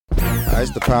It's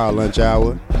the Power Lunch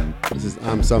Hour. This is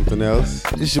I'm Something Else.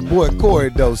 It's your boy Corey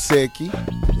Dosecki.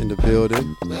 In the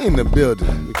building. In the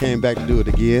building. We came back to do it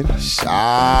again. Shot.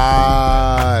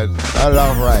 Got it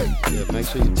off right. Yeah, make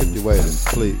sure you tip your waiters,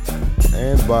 please.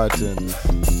 And bartenders.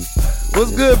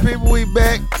 What's good, people? We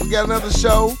back. We got another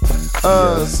show.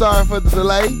 Sorry for the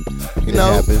delay. It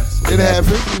happens. It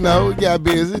happens. You know, we got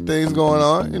busy. Things going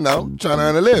on. You know, trying to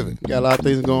earn a living. Got a lot of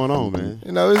things going on, man.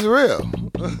 You know, it's real.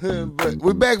 But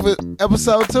we're back for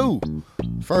episode 2.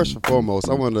 First and foremost,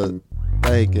 I want to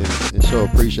thank and show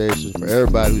appreciation for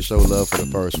everybody who showed love for the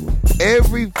first one.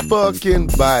 Every fucking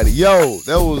body. Yo,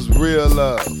 that was real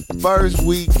love. First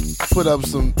week, put up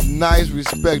some nice,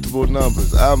 respectable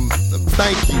numbers.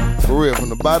 Thank you, for real, from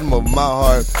the bottom of my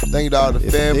heart. Thank you to all the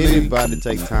family. If anybody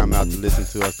take time out to listen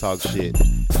to us talk shit,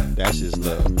 that's just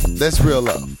love. That's real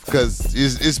love, because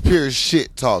it's pure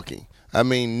shit talking. I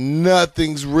mean,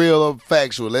 nothing's real or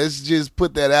factual. Let's just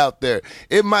put that out there.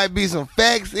 It might be some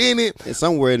facts in it. And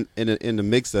somewhere in the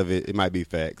mix of it, it might be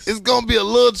facts. It's going to be a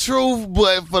little truth,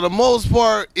 but for the most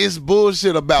part, it's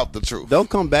bullshit about the truth. Don't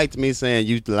come back to me saying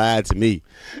you lied to me.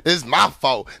 It's my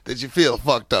fault that you feel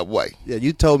fucked up way. Yeah,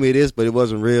 you told me this, but it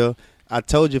wasn't real. I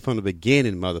told you from the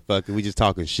beginning, motherfucker. We just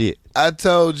talking shit. I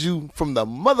told you from the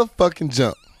motherfucking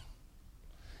jump.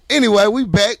 Anyway, we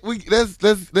back. Let's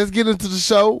get into the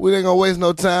show. We ain't gonna waste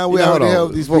no time. We already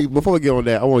helped these people. Before we get on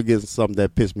that, I want to get something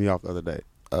that pissed me off the other day.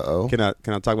 Uh-oh. Can I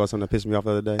talk about something that pissed me off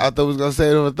the other day? I thought we was gonna say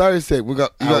it on the 30 second. You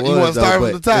want to start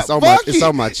from the top? It's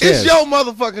on my chest. It's your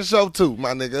motherfucking show too,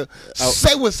 my nigga.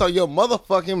 Say what's on your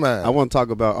motherfucking mind. I want to talk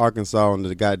about Arkansas and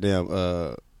the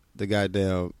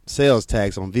goddamn sales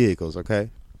tax on vehicles. Okay,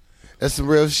 that's some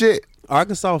real shit.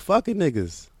 Arkansas fucking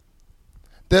niggas.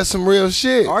 That's some real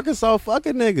shit. Arkansas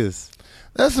fucking niggas.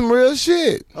 That's some real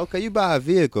shit. Okay, you buy a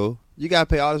vehicle. You got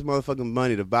to pay all this motherfucking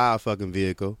money to buy a fucking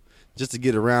vehicle just to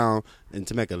get around and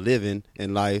to make a living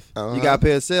in life. Uh-huh. You got to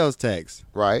pay a sales tax.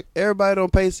 Right. Everybody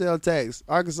don't pay sales tax.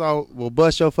 Arkansas will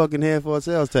bust your fucking head for a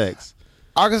sales tax.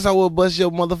 Arkansas will bust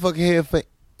your motherfucking head for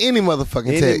any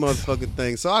motherfucking tax. Any motherfucking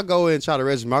thing. So I go in and try to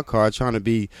register my car trying to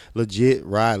be legit,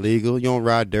 ride legal. You don't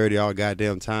ride dirty all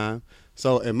goddamn time.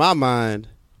 So in my mind,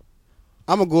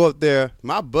 I'm going to go up there.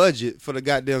 My budget for the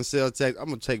goddamn sales tax, I'm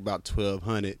going to take about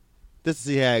 $1,200 just to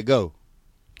see how it go.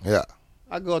 Yeah.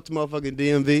 I go up to motherfucking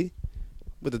DMV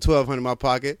with the $1,200 in my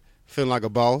pocket, feeling like a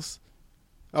boss.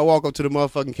 I walk up to the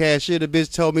motherfucking cashier. The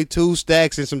bitch told me 2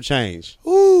 stacks and some change.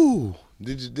 Ooh.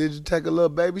 Did you take a little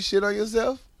baby shit on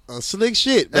yourself? Slick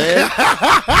shit, man.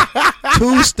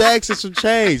 2 stacks and some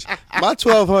change. My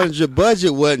 $1,200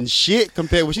 budget wasn't shit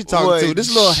compared to what she talking to.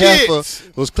 This little heifer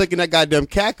was clicking that goddamn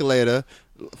calculator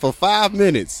for 5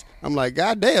 minutes. I'm like,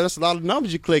 goddamn, that's a lot of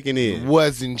numbers you clicking in.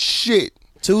 Wasn't shit.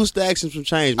 2 stacks and some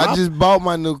change. I just bought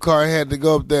my new car and had to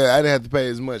go up there. I didn't have to pay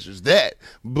as much as that,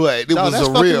 but it was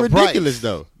a real ridiculous, price.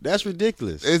 Though. That's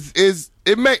ridiculous.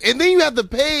 And then you have to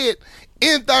pay it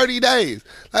in 30 days.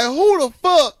 Like, who the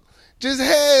fuck just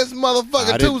has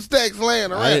motherfucking 2 stacks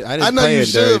laying around? I know you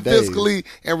should fiscally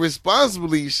and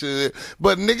responsibly should,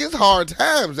 but nigga, it's hard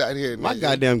times out here. My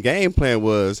goddamn game plan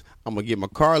was I'm going to get my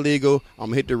car legal. I'm going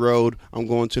to hit the road. I'm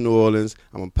going to New Orleans.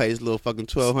 I'm going to pay this little fucking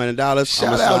 $1,200.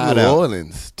 Shout out New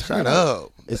Orleans. Turn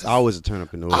up. It's always a turn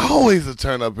up in New Orleans. Always a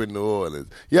turn up in New Orleans.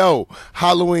 Yo,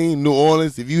 Halloween, New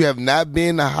Orleans. If you have not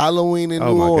been to Halloween in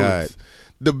New Orleans,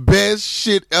 the best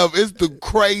shit ever. It's the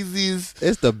craziest.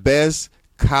 It's the best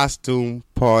costume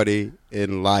party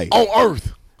in life. On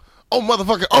Earth. On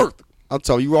motherfucking Earth. I'm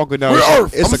telling you, walking down. We're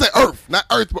Earth. I'm going to say Earth. Not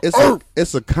Earth, but Earth.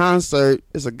 It's a concert.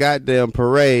 It's a goddamn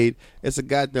parade. It's a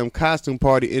goddamn costume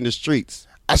party in the streets.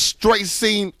 I straight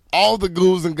seen all the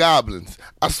ghouls and goblins.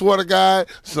 I swear to God,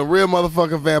 some real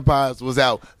motherfucking vampires was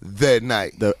out that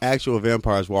night. The actual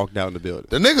vampires walked down the building.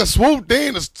 The nigga swooped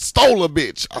in and stole a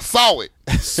bitch. I saw it.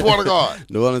 Swear to God.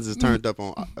 New Orleans is turned up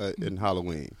on in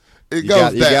Halloween. You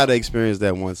got to experience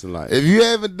that once in life. If you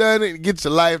haven't done it, get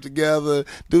your life together.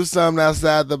 Do something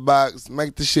outside the box.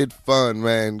 Make the shit fun,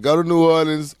 man. Go to New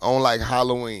Orleans on like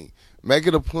Halloween. Make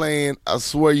it a plan. I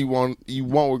swear you won't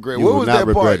regret. What was that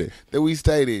party that we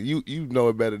stayed in? You know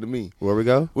it better than me. Where we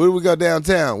go? Where did we go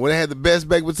downtown? Where they had the best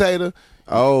baked potato?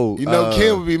 Oh, you know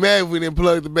Kim would be mad if we didn't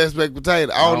plug the best baked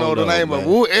potato. I don't know the name of it.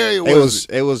 What area was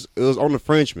it? It was on the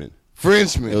Frenchman.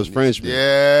 Frenchman. It was Frenchman.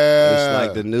 Yeah. It's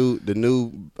like the new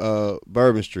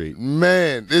Bourbon Street.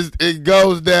 Man, it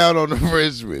goes down on the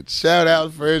Frenchman. Shout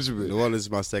out Frenchman. New Orleans is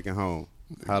my second home.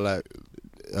 Highlight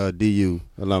DU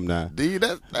alumni. DU,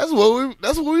 that's where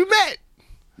we met.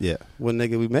 Yeah. Well,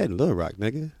 nigga, we met in Little Rock,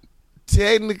 nigga.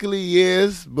 Technically,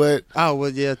 yes, but Oh well,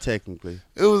 yeah, technically.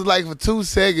 it was like for 2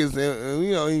 seconds, and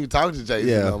we don't even talk to Jason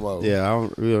Yeah, no more. yeah. I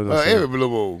don't really know. Every blue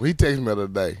moon, he texted me the other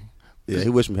day. Yeah, he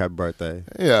wished me happy birthday.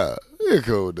 Yeah, you're a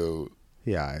cool dude.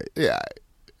 Yeah, all right. Yeah.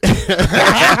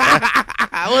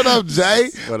 What up, Jay?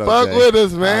 What up, Fuck Jay? with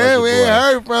us, How man. was We your ain't boy?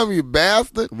 heard from you,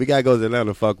 bastard. We gotta go to Atlanta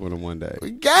and fuck with him one day.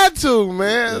 We got to,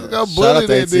 man. Let's go Shout bully out to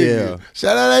that ATL. nigga.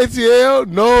 Shout out ATL.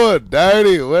 Noah,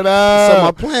 dirty. What up? So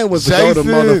my plan was to go to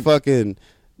Jason. motherfucking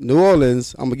New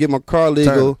Orleans. I'm gonna get my car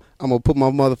legal. I'm gonna put my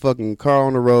motherfucking car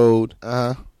on the road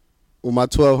with my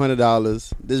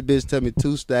 $1,200. This bitch tell me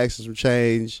 2 stacks and some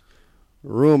change.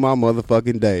 Ruin my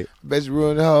motherfucking day. Bet you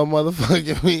ruined the whole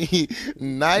motherfucking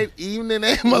night, evening,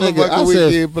 and Nigga, motherfucking I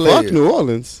weekend said, play. fuck New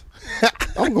Orleans.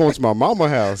 I'm going to my mama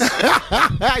house.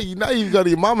 You know you go to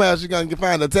your mama house, you're gonna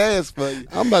find a task for you.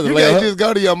 I'm about to You lay can't her. just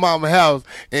go to your mama house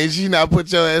and she not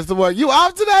put your ass to work. You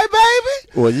off today,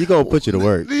 baby? Well, you gonna put you to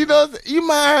work. You know, you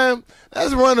mind?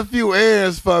 Let's run a few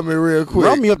errands for me real quick.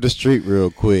 Run me up the street real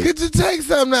quick. Could you take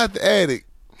something out the attic?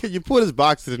 Can you pull this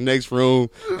box to the next room,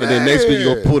 and then next week you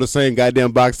gonna pull the same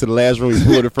goddamn box to the last room you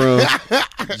pulled it from?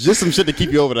 Just some shit to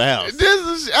keep you over the house. This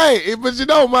is, hey, but you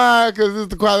don't mind because it's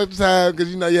the quality time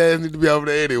because you know your ass need to be over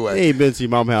there You anyway. ain't been to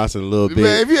your mama house in a little bit.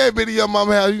 Man, if you ain't been to your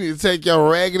mama house, you need to take your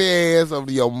raggedy ass over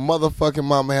to your motherfucking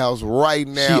mama house right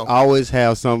She now. always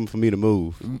have something for me to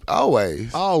move.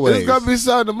 Always. Always. It's gonna be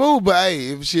something to move, but hey,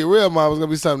 if she a real mom, it's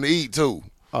gonna be something to eat too.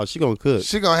 Oh, she gonna cook.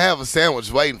 She gonna have a sandwich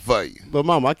waiting for you. But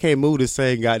mom, I can't move this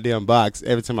same goddamn box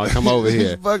every time I come over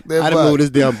here. Fuck that I done box. moved this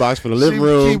damn box from the living She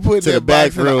room keep putting to the that back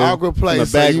box in an room, awkward from place the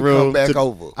so back you room come back to-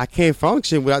 over. I can't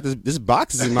function without this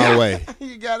box is in my way.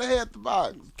 You gotta have the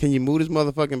box. Can you move this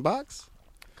motherfucking box?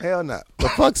 Hell no. The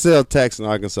fuck sell tax in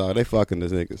Arkansas. They fucking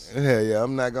this niggas. Hell yeah,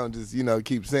 I'm not gonna just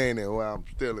keep saying it while I'm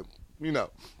stealing.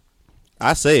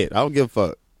 I say it. I don't give a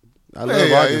fuck. I love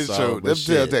Yeah, Arkansas. it's true. but Them shit.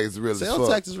 sales tax is real as Sales fuck.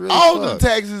 tax is real All as them fuck.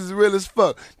 taxes is real as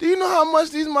fuck. Do you know how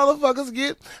much these motherfuckers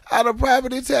get out of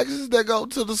property taxes that go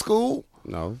to the school?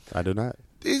 No, I do not.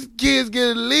 These kids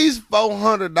get at least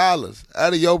 $400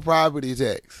 out of your property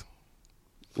tax.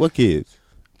 What kids?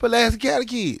 Pulaski County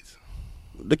kids.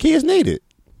 The kids need it.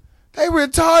 They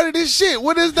retarded as shit.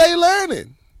 What is they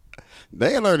learning?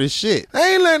 They ain't learning shit.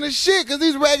 They ain't learning shit because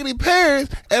these raggedy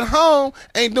parents at home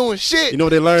ain't doing shit. You know what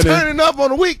they learning? Turning up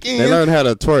on the weekend. They learn how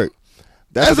to twerk.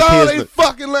 That's what the all kids they learn.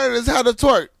 fucking learn is how to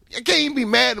twerk. I can't even be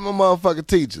mad at my motherfucking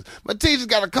teachers. My teachers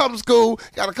got to come to school,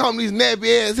 got to come these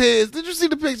nappy ass heads. Did you see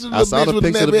the picture of the I saw bitch the with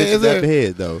the picture of the nappy bitch ass with the hair?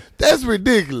 head though. That's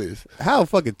ridiculous. How a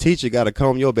fucking teacher got to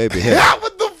comb your baby hair?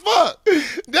 What the fuck?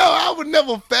 No, I would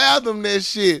never fathom that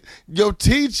shit. Your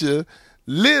teacher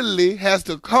literally has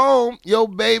to comb your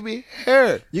baby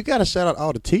hair. You got to shout out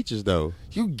all the teachers though.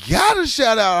 You gotta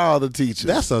shout out all the teachers.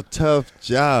 That's a tough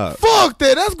job. Fuck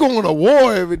that. That's going to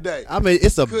war every day. I mean,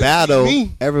 it's a Couldn't battle be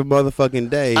me. every motherfucking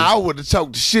day. I would have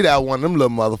choked the shit out of one of them little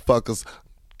motherfuckers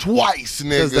twice,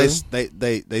 nigga. Because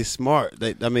they smart.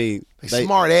 They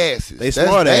smart asses. They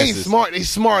smart They ain't asses. smart. They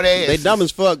smart asses. They dumb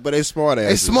as fuck, but they smart They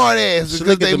asses. smart asses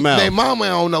Slick because at the mouth. they mama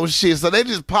don't know shit, so they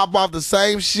just pop off the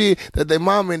same shit that their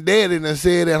mom and daddy done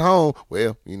said at home.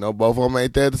 Well, both of them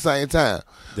ain't there at the same time.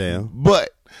 Damn.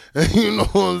 But you know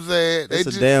what I'm saying?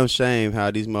 It's a damn shame how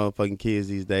these motherfucking kids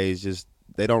these days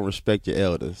they don't respect your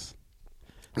elders.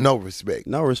 no respect.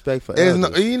 No respect for There's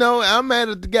elders. no, I'm mad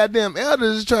at the goddamn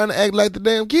elders trying to act like the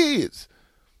damn kids.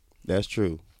 That's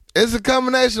true. It's a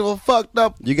combination of a fucked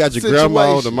up. You got your situation.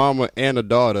 grandma, the mama, and the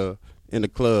daughter in the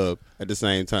club at the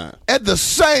same time. At the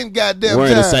same goddamn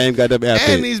Wearing time. the same goddamn outfit.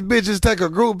 And these bitches take a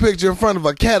group picture in front of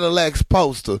a Cadillac's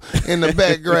poster in the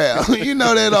background. You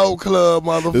know that old club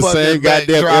motherfucker. The same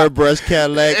goddamn airbrush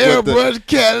Cadillac. with the- Airbrush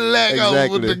Cadillac with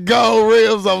Exactly. the gold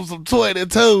rims on some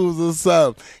 22s or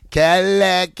something.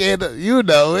 Cadillac you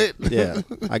know it. Yeah,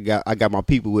 I got my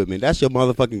people with me. That's your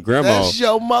motherfucking grandma. That's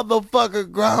your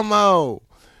motherfucking grandma.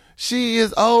 She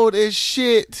is old as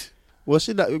shit. Well,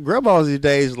 she not, grandma's these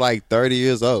days like 30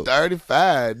 years old.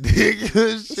 35,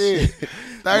 nigga. Shit.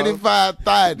 35,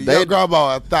 30. They- Your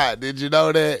grandma a thought. Did you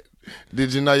know that?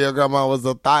 Did you know your grandma was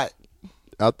a thought?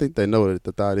 I think they know what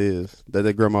the thought is. That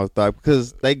their grandma's thought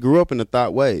because they grew up in the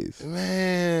thought ways.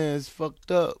 Man, it's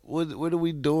fucked up. What are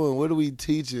we doing? What are we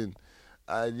teaching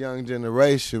our young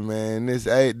generation, man? This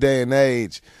day and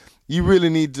age, you really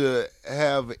need to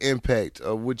have an impact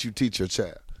of what you teach your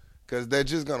child, because they're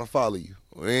just gonna follow you,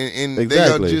 and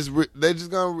Exactly. they're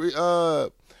just gonna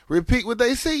repeat what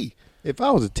they see. If I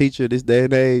was a teacher this day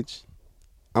and age,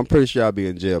 I'm pretty sure I'd be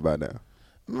in jail by now.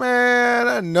 Man,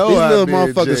 I know These I'd little be in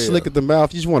motherfuckers jail. slick at the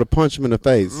mouth. You just want to punch them in the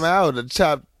face. Man, I would have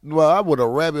chopped I would have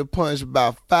rabbit punched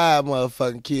about 5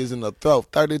 motherfucking kids in the throat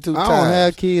 32 times. I don't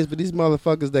have kids, but these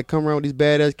motherfuckers that come around with these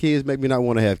badass kids make me not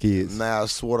want to have kids. Now, I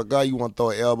swear to God, you want to throw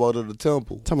an elbow to the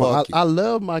temple. I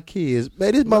love my kids.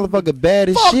 Man, this motherfucker bad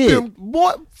as fuck shit. Them,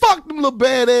 boy, fuck them little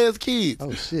badass kids.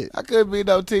 Oh, shit. I couldn't be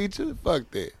no teacher.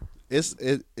 Fuck that.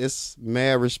 It's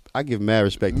mad. I give mad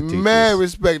respect to teachers. Mad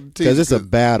respect to teachers. Because it's a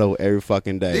battle every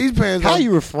fucking day. These parents how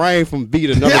you refrain from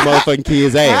beating another motherfucking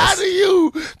kid's ass? How do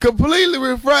you completely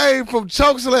refrain from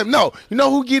chokeslam? No, you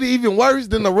know who get it even worse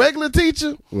than the regular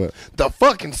teacher? What? The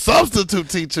fucking substitute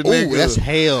teacher, nigga. Ooh, that's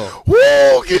hell.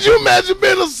 Woo! Can you imagine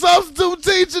being a substitute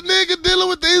teacher, nigga, dealing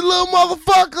with these little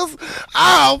motherfuckers?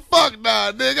 Oh, fuck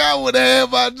nah, nigga. I would have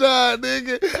had my job,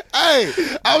 nigga.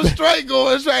 Hey, I'm straight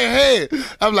going straight ahead.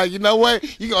 I'm like, you know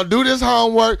what? You gonna do this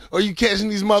homework or you catching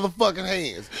these motherfucking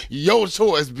hands? Your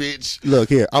choice, bitch. Look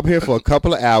here. I'm here for a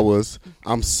couple of hours.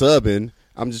 I'm subbing.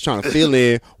 I'm just trying to fill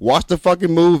in. Watch the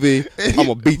fucking movie. I'm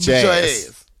gonna beat your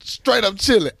ass. Straight up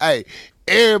chilling. Hey,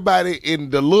 everybody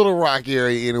in the Little Rock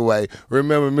area anyway,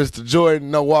 remember Mr. Jordan,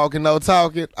 no walking, no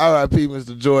talking. R.I.P.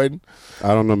 Mr. Jordan.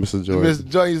 I don't know Mr. Jordan. Mr.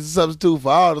 Jordan is a substitute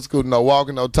for all the school. No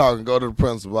walking, no talking. Go to the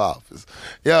principal's office.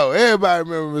 Yo, everybody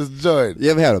remember Mr. Jordan.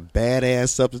 You ever had a badass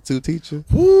substitute teacher?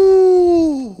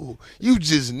 Woo! You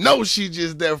just know she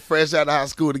just there fresh out of high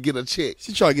school to get a check.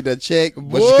 She trying to get that check,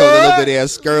 but she got a little bit of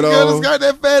ass skirt on. Got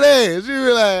that fat ass. She be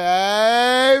like,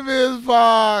 hey, Miss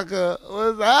Parker,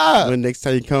 what's up? When next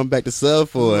time you come back to sub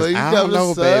for us, I don't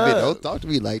know, baby. Don't talk to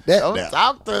me like that. Don't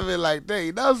talk to me like that.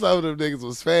 You know some of them niggas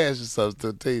was fashion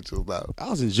substitute teachers, though. I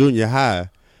was in junior high,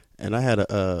 and I had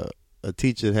a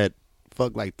teacher that had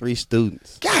fucked like 3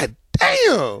 students. God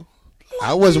damn.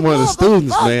 I wasn't one of the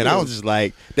students, man. I was just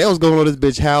like, they was going on this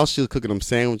bitch house. She was cooking them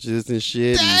sandwiches and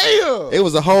shit. Damn. And it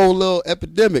was a whole little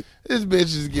epidemic. This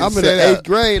bitch is getting I'm in the 8th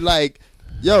grade, like,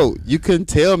 yo, you couldn't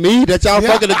tell me that y'all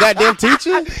fucking the goddamn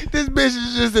teacher? This bitch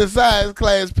is just in science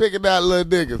class picking out little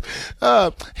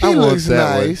niggas. He looks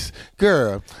nice.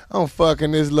 Girl, I'm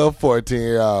fucking this little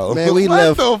 14-year-old. Man, we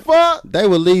what the fuck? They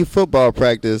would leave football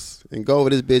practice and go over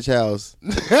this bitch house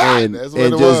and That's what it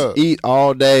just was. eat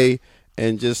all day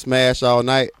and just smash all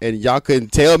night. And y'all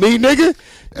couldn't tell me, nigga.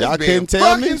 Y'all couldn't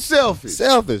tell me. Selfish.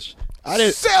 Selfish.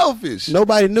 Selfish.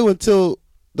 Nobody knew until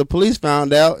the police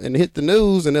found out and hit the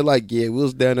news, and they're like, yeah, we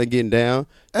was down there getting down.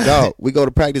 Dog, we go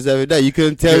to practice every day. You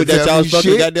couldn't tell me that y'all was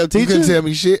fucking goddamn teacher? You couldn't tell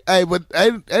me shit. Hey, but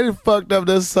ain't it fucked up?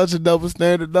 That's such a double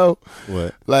standard, though.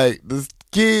 What? Like, the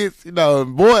kids, you know,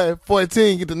 boy,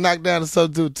 14, get to knock down a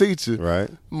substitute teacher. Right.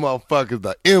 Motherfuckers,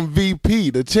 the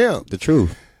MVP, the champ. The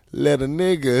truth. Let a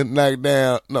nigga knock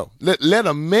down, let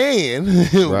a man,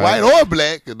 white or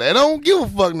black, 'cause they don't give a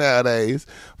fuck nowadays,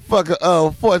 fuck a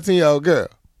 14-year-old girl.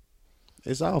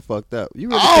 It's all fucked up. You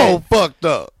really all can't. Fucked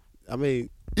up. I mean,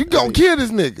 you gonna kill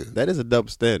this nigga. That is a double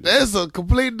standard. That's a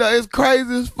complete, it's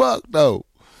crazy as fuck, though.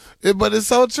 But it's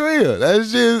so true.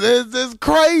 That's just, it's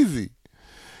crazy.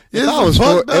 If I was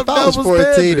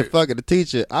 14 to fucking the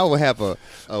teacher, I would have a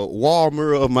wall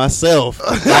mirror of myself.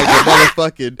 Like the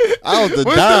motherfucking, I was the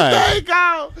What's dime. the thing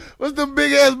called? What's the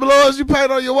big ass balloons you paint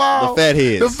on your wall? The fat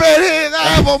heads. The fat heads. I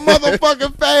have a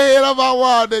motherfucking fat head on my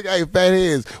wall, nigga. Hey, fat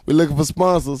heads. We looking for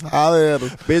sponsors. Holler at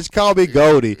us. Bitch, call me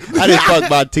Goldie. I didn't fuck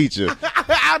my teacher.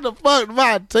 How the fuck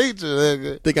my teacher,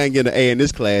 nigga? Think I can get an A in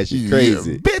this class? You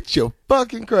crazy. Yeah, bitch, you're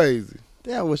fucking crazy.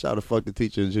 Damn, I wish I would have fucked the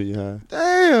teacher in junior high.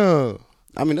 Damn.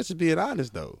 I mean, that's just being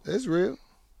honest, though. That's real.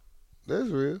 That's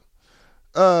real.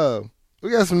 We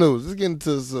got some news. Let's get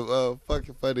into some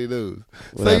fucking funny news.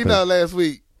 What happened? You know, last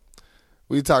week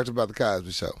we talked about the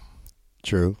Cosby Show.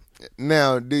 True.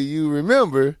 Now, do you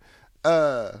remember?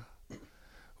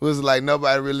 Was like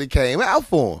nobody really came out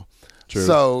for him. True.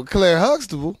 So Claire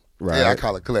Huxtable, Right. yeah, I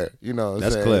call her Claire. You know, what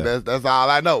I'm saying? Claire. That's all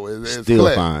I know. It's Still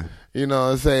Claire. fine. You know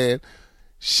what I'm saying?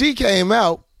 She came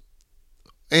out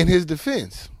in his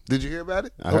defense. Did you hear about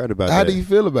it? I heard about How that. do you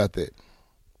feel about that?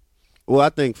 Well, I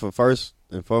think for first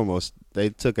and foremost, they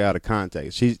took her out of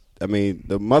context. The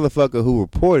motherfucker who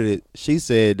reported it, she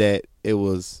said that it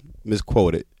was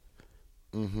misquoted.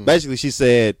 Mm-hmm. Basically, she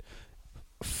said,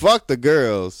 "Fuck the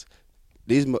girls.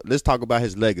 Let's talk about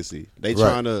his legacy. They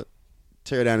trying to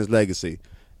tear down his legacy."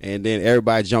 And then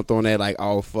everybody jumped on that like,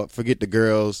 "Oh, forget the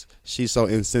girls. She's so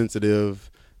insensitive."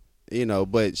 You know,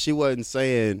 but she wasn't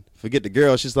saying forget the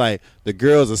girls. She's like, the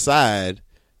girls aside,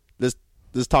 let's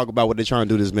talk about what they're trying to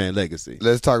do to this man's legacy.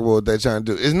 Let's talk about what they're trying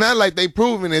to do. It's not like they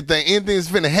proving anything's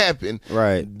finna happen.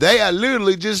 Right. They are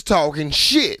literally just talking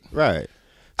shit. Right.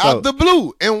 Out the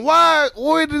blue. And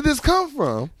where did this come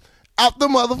from? out the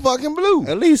motherfucking blue.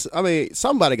 At least, I mean,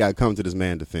 somebody got to come to this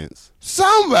man's defense.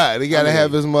 Somebody got to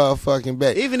have his motherfucking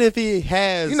back. Even if he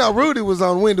has... You know, Rudy was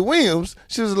on Wendy Williams.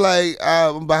 She was like,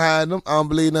 I'm behind him. I don't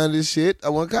believe none of this shit. I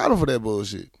wouldn't call him for that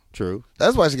bullshit. True.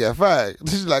 That's why she got fired.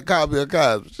 She's like, call Bill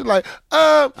Cosby. She's like,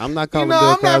 I'm not calling Bill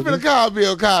Cosby. I'm not Cosby. finna call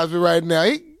Bill Cosby right now.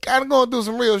 He kind of going through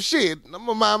some real shit. I'm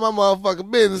gonna mind my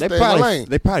motherfucking business.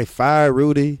 They probably fired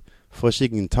Rudy before she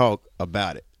can talk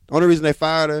about it. Only reason they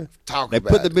fired her, they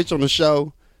put the bitch on the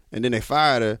show, and then they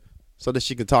fired her so that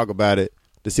she could talk about it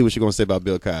to see what she's gonna say about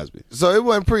Bill Cosby. So it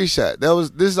wasn't pre-shot.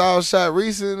 This all shot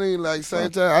recently, like same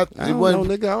time. I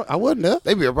wouldn't know.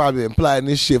 They probably been plotting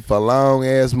this shit for a long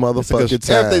ass motherfucking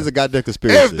time. Everything's a goddamn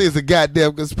conspiracy. Everything's a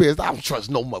goddamn conspiracy. I don't trust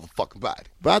no motherfucking body.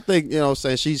 But I think, you know what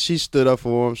I'm saying, she stood up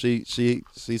for him. She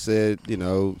said, you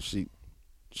know, she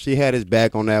had his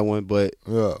back on that one, but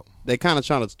yeah. They kind of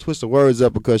trying to twist the words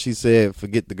up because she said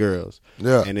forget the girls.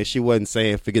 Yeah. And then she wasn't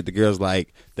saying forget the girls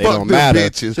like they fuck don't matter.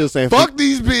 Bitches. She was saying fuck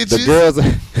these bitches. The girls.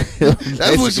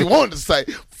 That's what she wanted to say.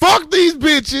 Fuck these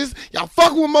bitches. Y'all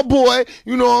fuck with my boy.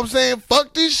 You know what I'm saying?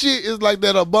 Fuck this shit. It's like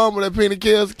that Obama, that Penny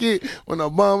Kells kid. When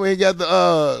Obama he got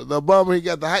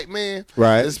the hype man.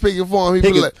 Right. And speaking for him, he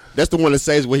be like, that's the one that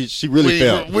says what she really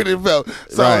felt. What it felt.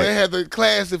 So right. They had the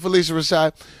classic Felicia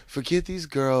Rashad. Forget these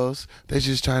girls. They're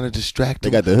just trying to distract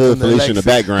them. They got the hood Felicia in the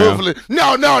background.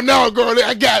 No, girl.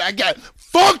 I got it.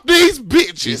 Fuck these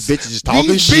bitches. These bitches just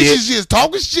talking these shit. Bitches just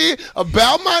talking shit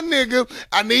about my nigga.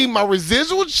 I need my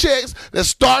residual checks that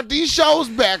start these shows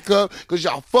back up because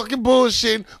y'all fucking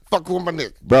bullshitting. Fuck with my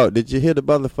nigga. Bro, did you hear the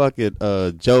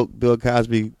motherfucking joke Bill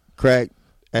Cosby cracked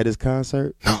at his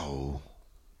concert? No.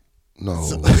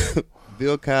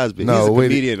 Bill Cosby, he's a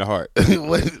comedian at heart.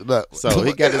 So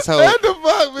he got his whole, what the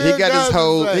fuck, man? He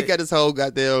got his whole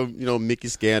goddamn, you know, Mickey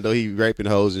scandal. He raping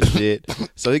hoes and shit.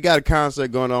 So he got a concert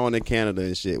going on in Canada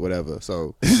and shit, whatever.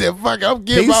 So he said, "Fuck, I'm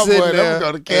getting my boy. I'm gonna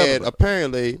go to Canada." And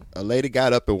apparently, a lady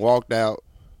got up and walked out,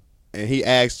 and he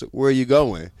asked, "Where are you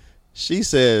going?" She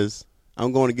says,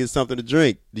 "I'm going to get something to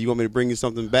drink. Do you want me to bring you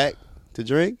something back to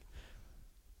drink?"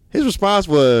 His response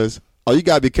was, "Oh, you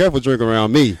gotta be careful drinking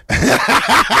around me."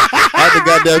 At the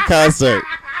goddamn concert.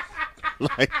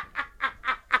 Like,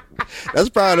 that's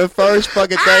probably the first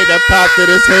fucking thing that popped in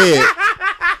his head.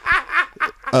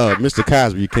 Mr.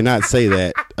 Cosby, you cannot say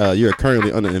that. You're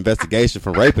currently under investigation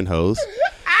for raping hoes.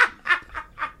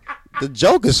 The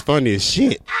joke is funny as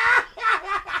shit.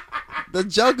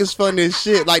 Like,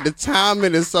 the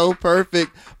timing is so perfect,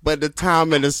 but the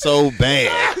timing is so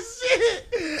bad. Shit.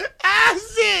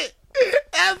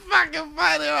 That's fucking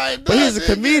funny right there. But he's a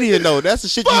comedian, though. That's the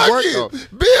shit you work on.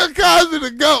 Bill Cosby, the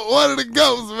GOAT, one of the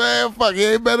GOATs, man. Fuck, he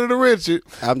ain't better than Richard.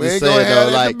 I'm just saying, though,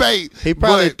 like, debate, he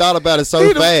probably thought about it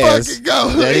so fast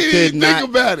that he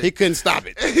couldn't stop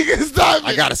it. He couldn't stop it.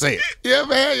 I gotta say it. Yeah,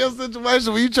 man, your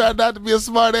situation where you try not to be a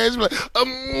smart ass, you're like,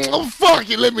 fuck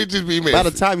it, let me just be messy. By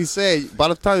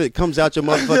the time it comes out your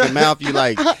motherfucking mouth, you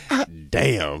like,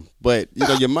 damn. But, you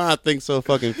know, your mind thinks so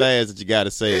fucking fast that you gotta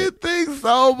say it. It thinks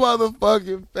so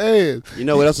motherfucking fast. You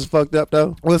know what else is fucked up,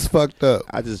 though? What's fucked up?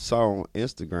 I just saw on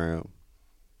Instagram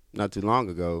not too long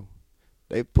ago,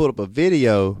 they put up a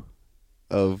video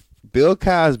of Bill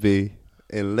Cosby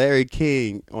and Larry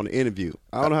King on the interview.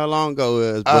 I don't know how long ago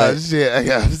it was, but shit, I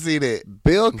gotta see that.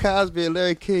 Bill Cosby and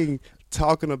Larry King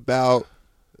talking about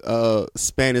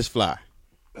Spanish Fly.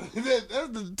 That's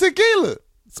the tequila.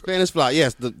 Spanish Fly,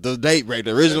 yes, the date rape,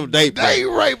 the original date rape. Date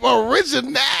rape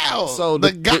original. So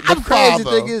the crazy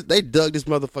thing is, they dug this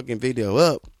motherfucking video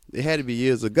up. It had to be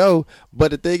years ago.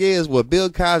 But the thing is, what Bill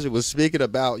Cosby was speaking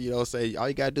about, you know, say all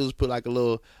you gotta do is put like a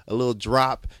little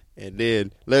drop, and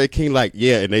then Larry King like,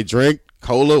 yeah, and they drink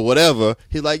cola, whatever.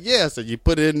 He's like, yes, and you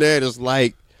put it in there, and it's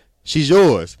like, she's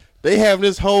yours. They have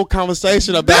this whole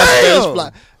conversation about Spanish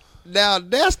Fly. Now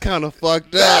that's kind of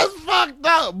fucked up. That's fucked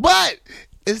up, but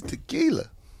it's tequila.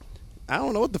 I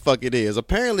don't know what the fuck it is.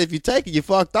 Apparently, if you take it, you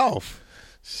fucked off.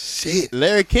 Shit.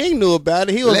 Larry King knew about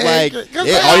it. He was like,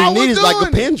 all you need is like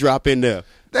a pin drop in there.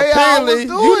 Apparently,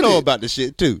 you know about the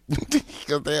shit too.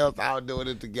 Because they was all doing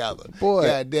it together. Boy.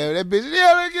 God damn that bitch.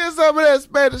 Yeah, let get some of that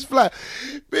Spanish Fly.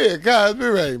 Bill Cosby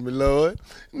raped me, Lord.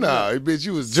 No, bitch,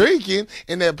 you was drinking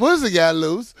and that pussy got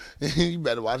loose. You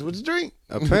better watch what you drink.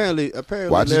 Apparently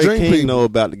watch Larry King know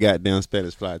about the goddamn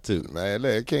Spanish Fly too. Man,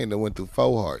 Larry King done went through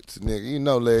 4 hearts, nigga. You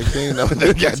know Larry King know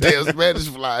that goddamn Spanish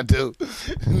Fly too.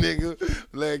 Nigga,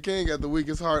 Larry King got the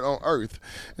weakest heart on earth.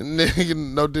 Nigga,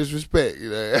 no disrespect. You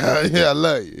know? Yeah, I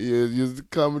love you. You're the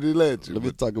comedy legend. Let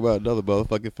me talk about another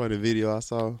motherfucking funny video I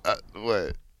saw.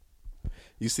 What?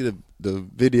 You see the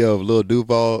video of Lil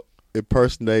Duval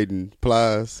impersonating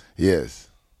Plies? Yes.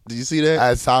 Did you see that?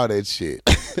 I saw that shit.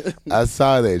 I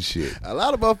saw that shit. A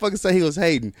lot of motherfuckers say he was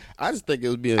hating. I just think it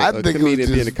was being a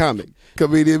comedian being a comic.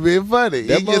 Comedian being funny.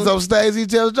 That he gets on stage, he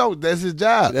tells jokes. That's his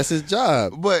job. That's his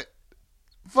job. But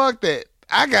fuck that.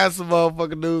 I got some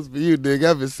motherfucking news for you, nigga.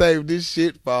 I've been saving this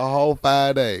shit for a whole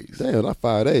 5 days. Damn, not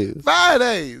 5 days. 5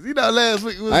 days. You know, last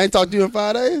week was... I ain't talked to you in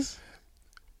 5 days?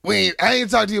 I ain't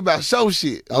talked to you about show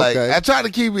shit. Like, Okay. I try to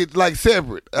keep it, like,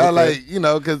 separate. I like, you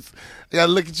know, because I got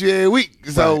to look at you every week.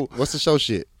 So, Right. What's the show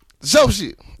shit? show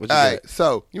shit. What you All right. got?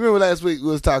 So, you remember last week we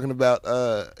was talking about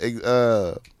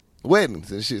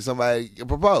weddings and shit. Somebody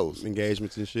proposed.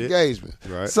 Engagements and shit. Engagement.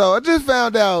 Right. So, I just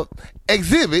found out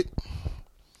Exhibit.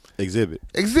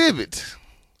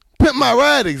 Pimp My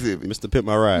Ride exhibit. Mr. Pimp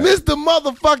My Ride. Mr.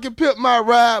 motherfucking Pimp My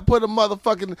Ride put a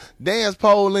motherfucking dance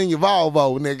pole in your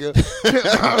Volvo, nigga.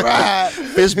 Pimp My Ride.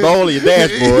 Fish bowl in your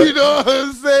dashboard. You know what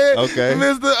I'm saying? Okay.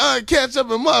 Mr. Ketchup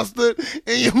and Mustard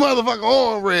in your motherfucking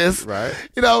armrest. Right.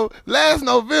 You know, last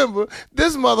November,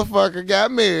 this motherfucker got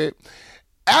married.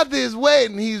 After his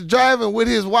wedding, he's driving with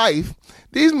his wife.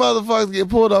 These motherfuckers get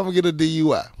pulled over and get a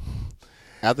DUI.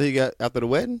 After the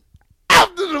wedding?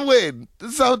 After the wedding.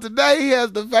 So today he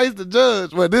has to face the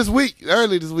judge. Well,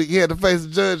 early this week, he had to face the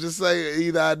judge and say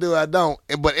either I do or I don't.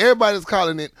 But everybody's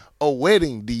calling it a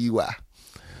wedding DUI.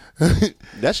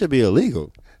 That should be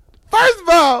illegal. First of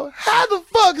all, how the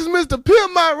fuck is Mr.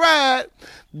 Pimp My Ride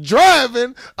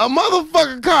driving a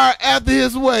motherfucking car after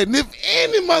his wedding? If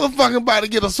any motherfucking body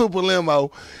get a super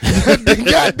limo, then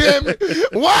goddamn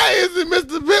it, why isn't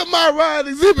Mr. Pimp My Ride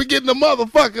exhibit getting a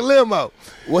motherfucking limo?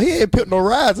 Well, he ain't pimped no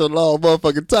rides in a long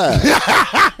motherfucking time.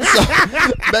 So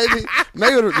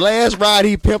maybe the last ride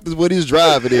he pimped is what he's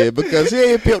driving in, because he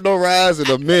ain't pimped no rides in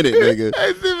a minute, nigga.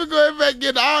 Hey, Stephen going back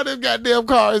getting all them goddamn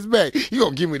cars back. You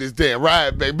gonna give me this damn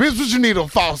ride back. Bitch, what you need on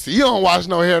Fossey? You don't wash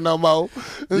no hair no more.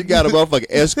 You got a motherfucking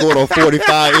Escort on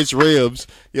 45-inch rims.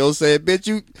 You know what I'm saying? Bitch,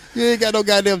 you ain't got no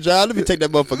goddamn job. Let me take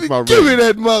that motherfucker from my Give me rim.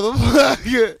 that motherfucker.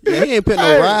 Yeah, he ain't pimped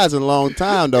no rides in a long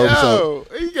time, though. So.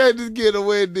 Yo, you can't just get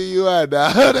away with DUI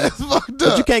now. That's fucked But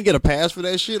up. you can't get a pass for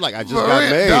that shit? Like, I just For got real,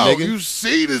 married, dog, nigga. You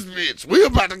see this bitch. We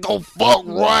about to go fuck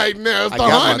right now. It's I the got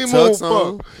my honeymoon tux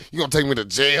on. fuck. You gonna take me to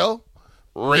jail?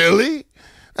 Really?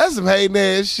 That's some hating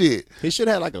ass shit. He should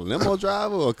have like a limo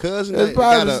driver or a cousin It's that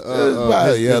probably- got it's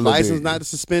probably his yellow license nigga. not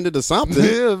suspended or something.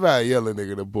 It's about a yellow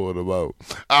nigga that pulled them out.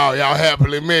 Oh, y'all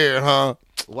happily married, huh?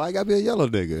 Why you gotta be a yellow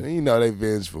nigga? You know they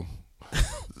vengeful.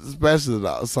 Especially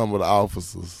some of the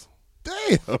officers.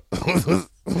 Damn.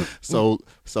 So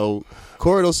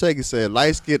Corey Dosecki said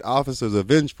light-skinned officers are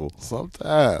vengeful.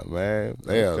 Sometimes, man.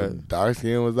 Okay. Dark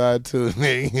skin was out too,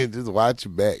 nigga. Just watch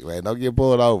your back, man. Don't get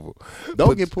pulled over.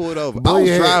 Don't get pulled over. I Put was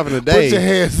your driving hand- today. Put your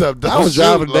hands up. I was Don't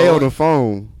driving shoot, today on Lord. the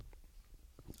phone.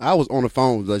 I was on the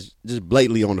phone, just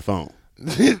blatantly on the phone.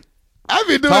 I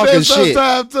been doing Talking that shit.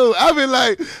 sometimes too. I been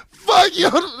like, fuck you.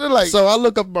 They're like, So I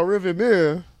look up my rearview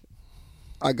mirror.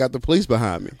 I got the police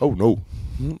behind me. oh no.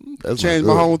 That's Changed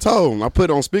not my good. whole tone. I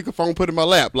put it on speakerphone, put it in my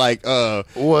lap. Like,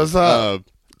 What's up?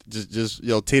 just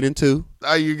 10 and 2.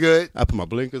 Are you good? I put my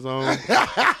blinkers on.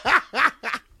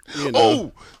 You know.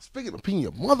 Oh, speaking of putting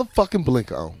your motherfucking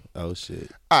blinker on. Oh,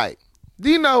 shit. All right. Do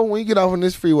you know when you get off on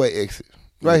this freeway exit?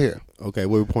 Right here. Okay,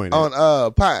 where we pointing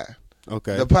On Pine.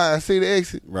 Okay. The Pine City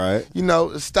exit. Right, You know,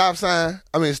 the stop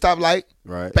light.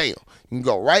 right. Bam. You can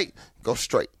go right, go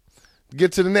straight.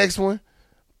 Get to the next one.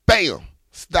 Bam.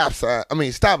 Stop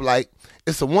light.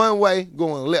 It's a one way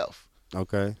going left.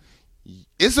 Okay.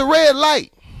 It's a red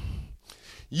light.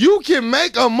 You can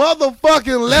make a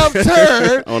motherfucking left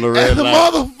turn On the red at the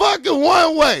light. motherfucking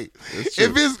one way. That's true.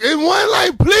 If it's in one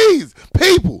lane, please,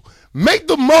 people, make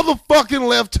the motherfucking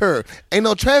left turn. Ain't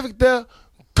no traffic there.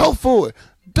 Go for it.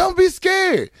 Don't be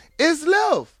scared. It's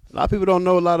left. A lot of people don't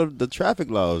know a lot of the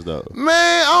traffic laws, though. Man,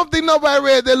 I don't think nobody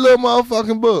read that little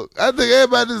motherfucking book. I think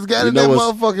everybody just got in that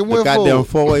motherfucking the went goddamn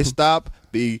for it. 4-way stop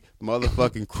be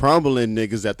motherfucking crumbling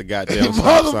niggas at the goddamn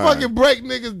stop Motherfucking sign. break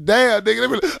niggas down, nigga.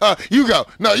 They be like, you go.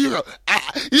 No, you go.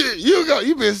 You go.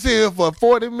 You been sitting for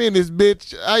 40 minutes,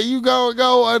 bitch. You gonna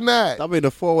go or not? I mean,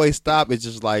 the 4-way stop is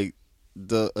just like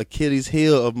the Achilles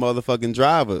heel of motherfucking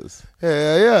drivers. Hell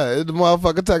yeah. The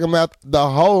motherfucker talking about the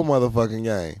whole motherfucking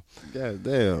game. God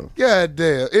damn. God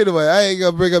damn. Anyway, I ain't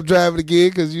gonna bring up driving again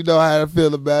because you know how I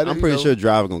feel about it. I'm you pretty know. sure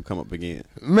driver gonna come up again.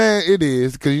 Man, it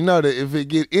is. Because you know that if it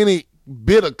get any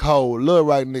bit of cold, little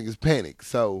right niggas panic.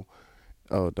 So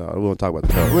Oh, dog. We won't talk about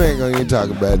the car. we ain't gonna even talk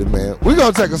about it, man. We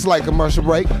gonna take a slight commercial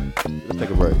break. Let's take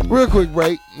a break. Real quick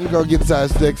break. We gonna get to our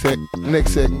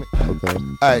next segment. Okay.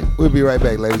 All right, we'll be right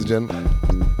back, ladies and gentlemen.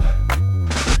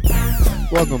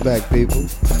 Welcome back, people.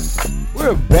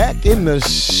 We're back in the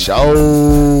show.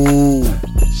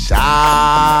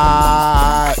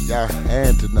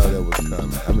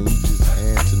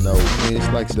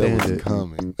 like that standard. was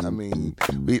coming. I mean,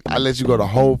 I let you go the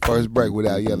whole first break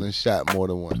without yelling shot more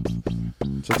than once.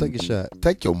 So take a shot.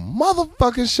 Take your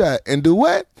motherfucking shot and do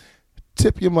what?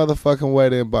 Tip your motherfucking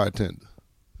waiter and bartender.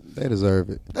 They deserve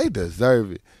it. They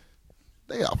deserve it.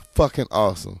 They are fucking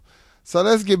awesome. So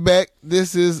let's get back.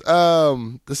 This is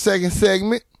the second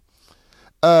segment.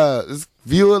 This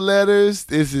viewer letters.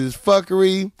 This is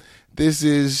fuckery. This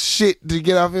is shit to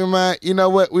get off your mind. You know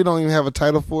what? We don't even have a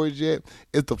title for it yet.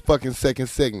 It's the fucking second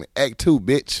segment. Act 2,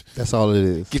 bitch. That's all it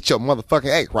is. Get your motherfucking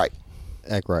act right.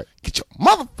 Act right. Get your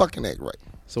motherfucking act right.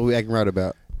 So we acting right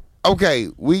about. Okay,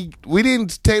 we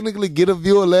didn't technically get a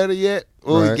viewer letter yet.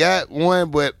 Well, Right. we got one,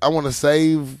 but I want to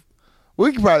save.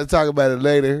 We can probably talk about it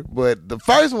later. But the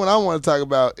first one I want to talk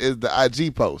about is the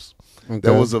IG post. Okay.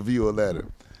 That was a viewer letter.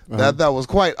 That was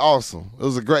quite awesome. It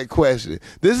was a great question.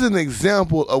 This is an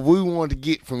example of what we want to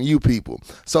get from you people.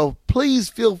 So please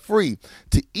feel free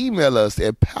to email us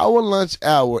at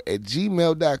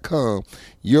powerlunchhour@gmail.com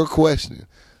your question.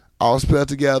 All spelled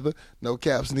together, no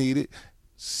caps needed.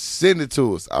 Send it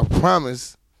to us. I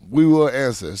promise we will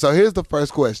answer. So here's the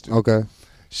first question. Okay.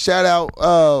 Shout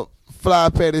out Fly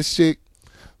Pettis Chick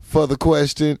for the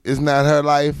question. It's not her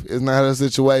life. It's not her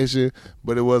situation.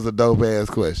 But it was a dope ass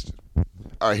question.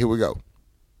 All right, here we go.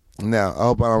 Now, I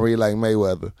hope I don't read like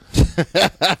Mayweather.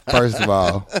 First of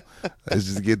all, let's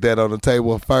just get that on the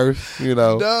table first, you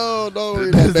know. No, don't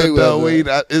read like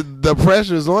Mayweather. The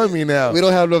pressure's on me now. We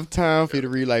don't have enough time for you to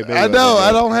read like Mayweather. I know.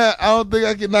 I don't think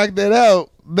I can knock that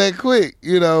out that quick.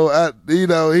 You know,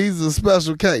 he's a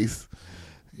special case.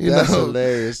 That's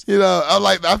hilarious. You know,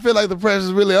 I feel like the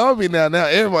pressure's really on me now. Now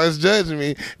everybody's judging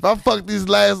me. If I fuck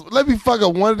let me fuck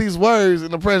up one of these words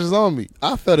and the pressure's on me.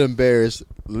 I felt embarrassed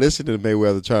listening to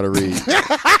Mayweather try to read.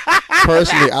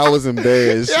 Personally, I was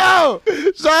embarrassed. Yo,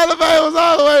 Charlamagne was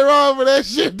all the way wrong for that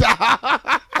shit, dog.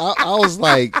 I was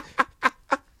like,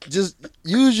 just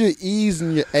use your E's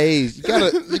and your A's. You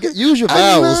gotta use your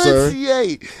vowels, sir.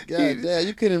 Enunciate. God damn,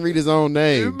 you couldn't read his own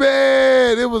name.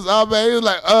 Man, it was man. He was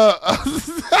like,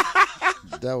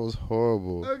 That was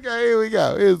horrible. Okay, here we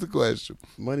go. Here's the question.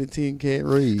 Money Team can't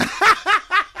read.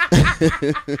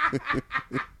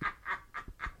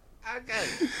 Okay.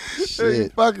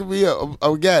 Shit. Fucking me up.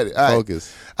 I got it. All right.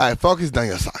 Focus. All right, focus down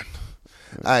your son.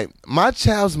 All right, my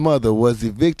child's mother was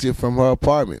evicted from her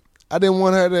apartment. I didn't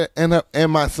want her to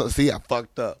and my son. See, I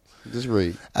fucked up. Just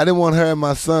read. I didn't want her and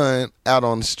my son out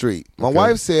on the street. My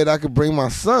wife said I could bring my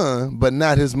son, but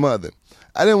not his mother.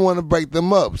 I didn't want to break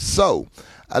them up, so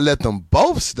I let them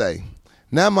both stay.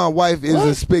 Now my wife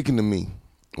isn't speaking to me.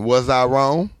 Was I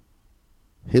wrong?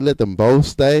 He let them both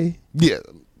stay? Yeah.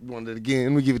 Want it again?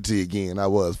 Let me give it to you again. I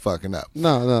was fucking up.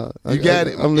 No. You got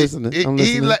it. I'm listening.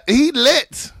 He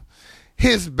let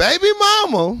his baby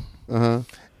mama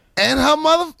and her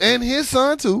mother and his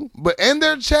son too, and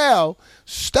their child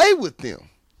stay with them.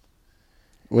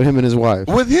 With him and his wife.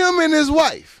 With him and his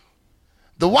wife.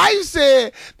 The wife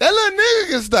said that little nigga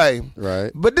can stay.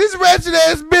 Right. But this wretched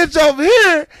ass bitch over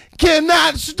here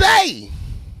cannot stay.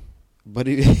 But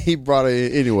he brought her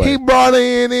in anyway. He brought her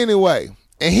in anyway.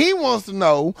 And he wants to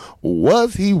know,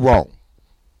 was he wrong?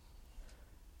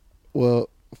 Well,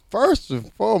 first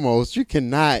and foremost, you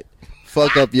cannot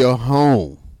fuck up your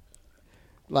home.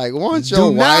 Like, once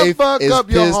your wife is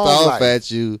pissed off at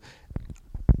you,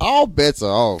 all bets are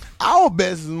off. All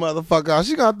bets is motherfucker off.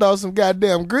 She gonna throw some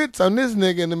goddamn grits on this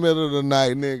nigga in the middle of the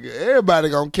night, nigga. Everybody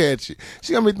gonna catch it.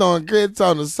 She gonna be throwing grits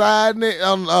on the side,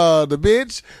 on the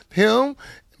bitch, him.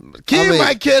 Kid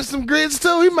might catch some grits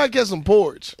too. He might catch some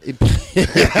porridge.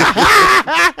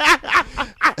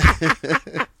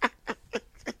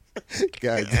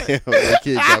 God damn, that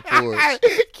kid got porridge.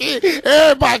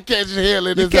 Everybody catching hell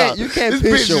in this house. You can't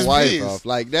piss your wife off.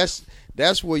 Like, that's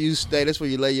where you stay. That's where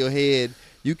you lay your head.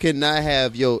 You cannot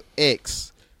have your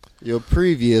ex, your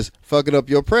previous, fucking up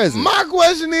your present. My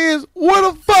question is,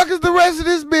 where the fuck is the rest of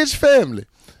this bitch family?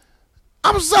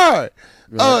 I'm sorry.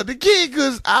 Right. The kid,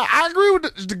 because I agree with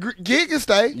the kid can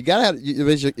stay. You gotta have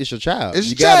it's your child. It's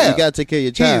your child. You gotta take care of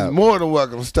your child. He's more than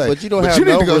welcome to stay. But you don't have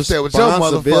no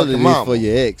responsibility for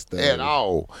your ex though. At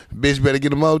all. Bitch better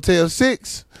get a Motel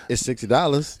 6. It's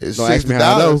 $60. It's don't ask me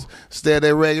how I know. Stay at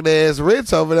that regular ass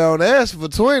Ritz over there on the Ash for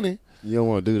 $20. You don't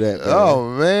want to do that. Man. Oh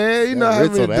man, you know how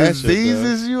many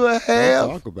diseases you will have.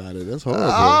 Don't talk about it. That's horrible.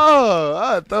 Oh,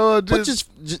 I thought just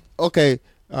okay.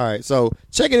 All right. So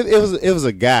check it. It was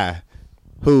a guy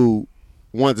who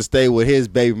wanted to stay with his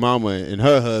baby mama and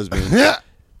her husband.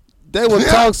 They would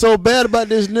talk so bad about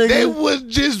this nigga. They would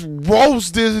just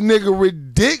roast this nigga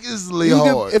ridiculous. ridiculously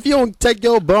hard. If you don't take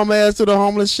your bum ass to the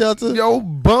homeless shelter, your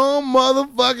bum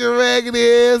motherfucking raggedy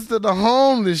ass to the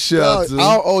homeless shelter.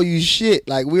 I don't owe you shit.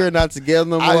 Like, we're not together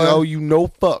no more. I owe you no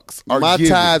fucks. My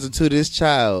ties are to this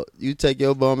child. You take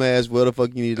your bum ass where the fuck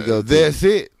you need to go. That's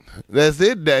it. That's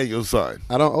it, Daniel, son.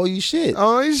 I don't owe you shit.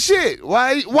 Oh, shit.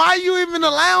 Why you even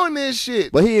allowing this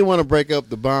shit? But he didn't want to break up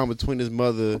the bond between his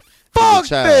mother and Fuck the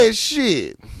child. that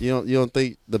shit. You don't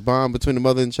think the bond between the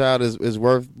mother and child is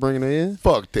worth bringing her in?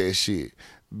 Fuck that shit.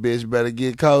 Bitch better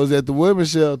get cozy at the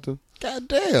women's shelter. God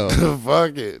damn.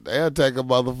 Fuck it. They'll take a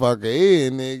motherfucker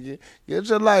in, nigga. Get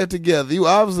your life together. You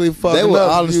obviously fucking up. They would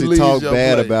honestly talk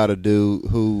bad place. about a dude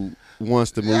who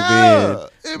wants to move in.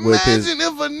 Imagine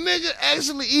if a nigga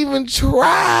actually even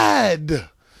tried.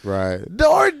 Right. The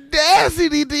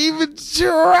audacity to even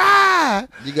try.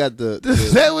 You got the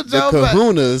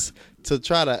kahunas to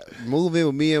try to move in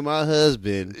with me and my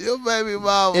husband. Your baby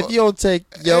mama. If you don't take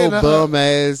your bum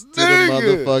ass to the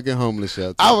motherfucking homeless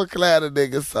shelter. I would clown a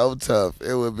nigga so tough.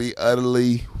 It would be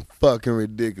utterly fucking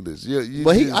ridiculous.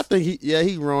 I think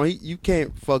he wrong. You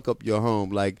can't fuck up your home.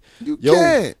 Like, you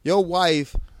can't. Your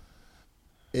wife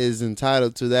is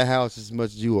entitled to that house as much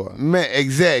as you are. Man,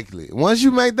 exactly. Once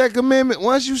you make that commitment,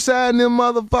 once you sign them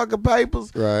motherfucking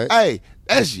papers, right? Hey,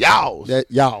 that's y'all's.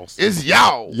 Y'all's. It's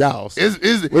y'all's. Y'all's.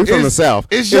 We're from the South.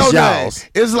 It's your y'all's.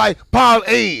 Name. It's like Paul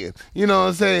Ann. You know what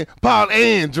I'm saying? Paul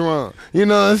Ann Jerome. You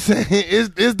know what I'm saying?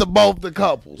 It's the both the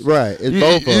couples. Right. It's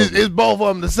both of them. It's both of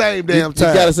them the same damn time.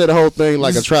 You gotta say the whole thing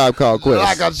like a Tribe Called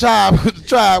Quest. Like a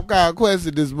Tribe Called Quest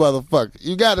in this motherfucker.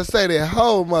 You gotta say that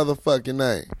whole motherfucking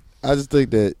name. I just think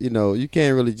that, you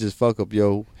can't really just fuck up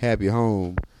your happy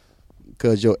home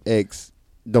because your ex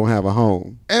don't have a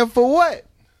home. And for what?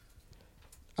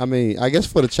 I mean, I guess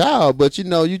for the child, but you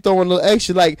throwing a little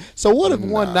extra. Like, so what if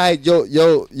one night your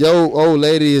old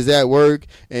lady is at work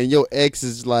and your ex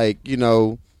is like,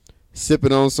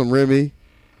 sipping on some Remy,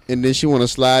 and then she want to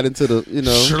slide into the,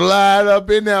 slide up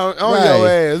in there on your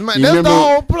ass. Man, that's the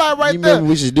whole plot right there. You remember what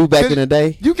we should do back in the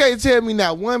day? You can't tell me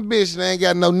not one bitch that ain't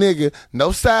got no nigga,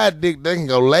 no side dick they can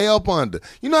go lay up under.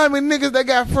 You know how many niggas that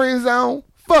got friends on?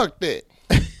 Fuck that.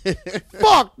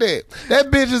 Fuck that. That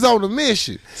bitch is on a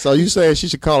mission. So you saying she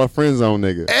should call a friend zone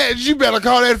nigga? And you better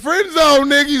call that friend zone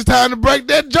nigga. It's time to break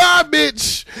that jar,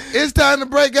 bitch. It's time to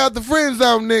break out the friend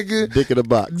zone nigga. Dick in the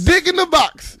box. Dick in the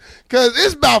box. Cause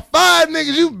it's about 5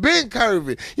 niggas you been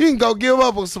curving. You can go give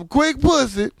up on some quick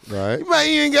pussy. Right. You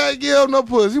ain't gotta give up no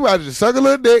pussy. You might just suck a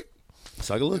little dick.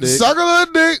 Suck a little dick. Suck a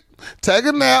little dick. Take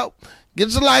a nap.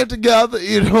 Get your life together,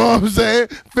 you know what I'm saying?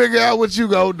 Figure out what you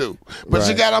gonna do. But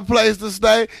you got a place to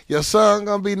stay. Your son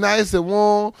gonna be nice and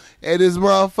warm at this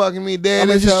motherfucking me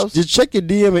daddy's house. Just check your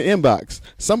DM and inbox.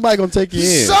 Somebody gonna take you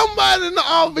in. Somebody in the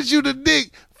office you the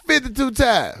dick 52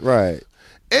 times. Right.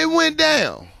 It went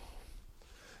down.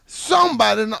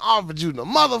 Somebody in the office you the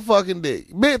motherfucking dick.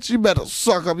 Bitch, you better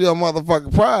suck up your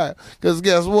motherfucking pride. Because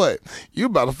guess what? You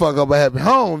about to fuck up a happy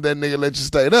home if that nigga let you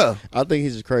stay there. I think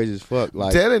he's just crazy as fuck.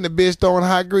 Like, telling the bitch throwing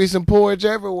hot grease and porridge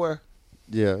everywhere.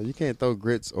 Yeah, you can't throw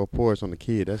grits or porridge on the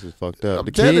kid. That's just fucked up.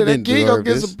 The kid didn't deserve gonna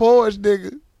get some porridge,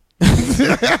 nigga.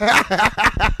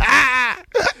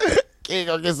 Kid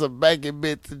gonna get some bacon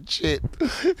bits and shit.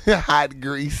 Hot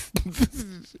grease.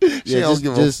 She don't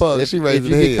give a fuck. She raising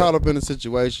If you get caught up in a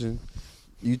situation,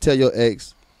 you tell your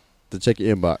ex to check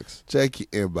your inbox. Check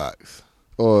your inbox.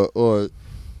 Or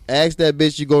ask that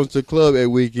bitch you going to the club every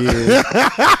weekend,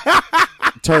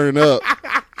 turn up,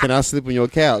 can I sleep on your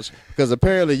couch? Because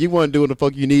apparently you wasn't doing the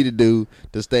fuck you need to do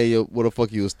to stay where the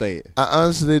fuck you was staying. I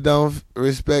honestly don't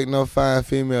respect no fine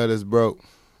female that's broke.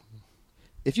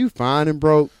 If you fine and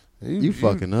broke, you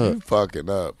fucking up. You fucking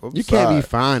up. You can't be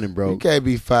fine and broke. You can't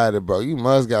be fine and broke. You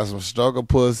must got some struggle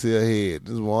pussy ahead.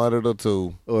 Just one of the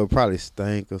two. Or it probably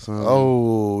stank or something.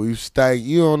 Oh, you stank.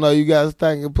 You don't know you got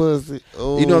stinking pussy.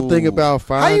 Oh. You don't think about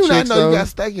fine chicks, how you not know though? You got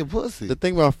stinking pussy? The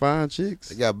thing about fine chicks.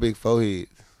 They got big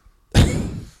foreheads.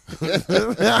 The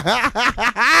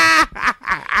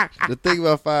thing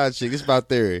about fine chicks, it's about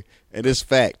theory. And it's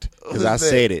fact. Because I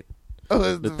said it.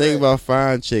 The thing about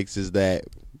fine chicks is that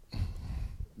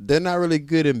they're not really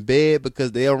good in bed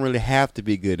because they don't really have to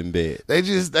be good in bed. They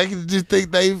can just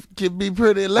think they can be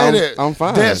pretty later. I'm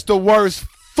fine. That's the worst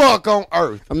fuck on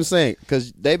earth. I'm just saying,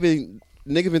 because niggas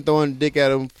been throwing dick at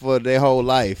them for their whole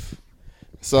life.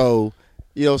 So,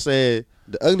 you know what I'm saying?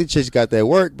 The ugly chicks got that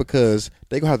work because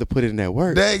they gonna have to put in that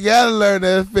work. They gotta learn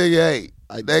that figure 8.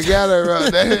 They gotta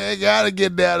they gotta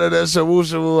get down to that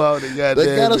shawoo on the goddamn.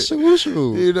 They gotta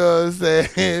shawoo. You know what I'm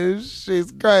saying?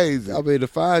 She's crazy. I mean, the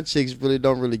fine chicks really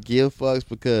don't really give fucks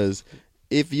because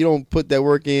if you don't put that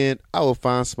work in, I will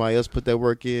find somebody else put that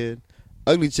work in.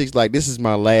 ugly chicks like, this is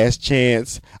my last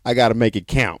chance. I gotta make it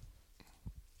count.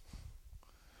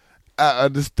 I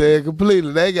understand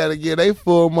completely. They gotta get their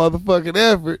full motherfucking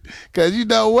effort. Cause you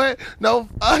know what? No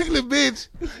ugly bitch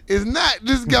is not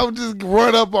just gonna just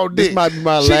run up on dick. This might be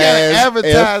my she last gotta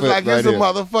advertise like right it's a here.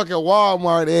 motherfucking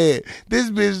Walmart ad. This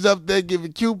bitch is up there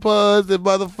giving coupons and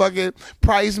motherfucking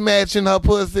price matching her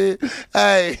pussy.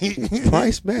 Hey,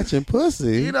 Price matching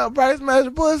pussy. you know, price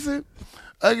matching pussy.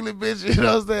 Ugly bitch, you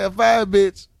know what I'm saying? Fine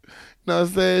bitch. You know what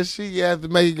I'm saying? She has to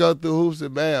make it go through hoops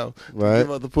and bounds to Right. give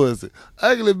her the pussy.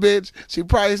 Ugly bitch, she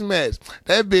price match.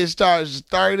 That bitch charges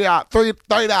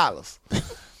 $30.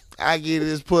 I get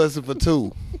this pussy for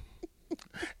 $2.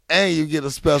 And you get a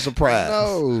special prize.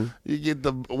 No. You get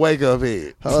the wake up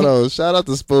head. Hold on. Shout out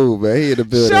to Spoon, man. He in the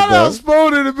building. Shout bro. out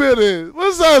Spoon in the building.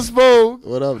 What's up, Spoon?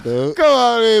 What up, dude? Come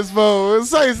on in, Spoon.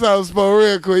 Say something, Spoon,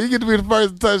 real quick. You get to be the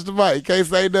first to touch the mic. Can't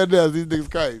say nothing else. These niggas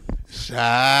crazy.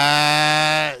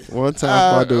 Shot. One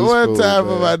time for my dude One Spoon, time for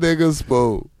man. my nigga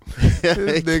Spoon. This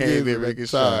He nigga came in is making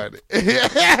sure. retarded.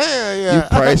 yeah. You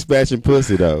price matching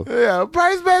pussy though. Yeah,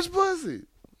 price match pussy.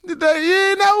 You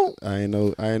ain't know? I ain't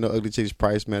know ugly chicks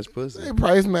price match pussy. They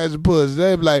price match pussy.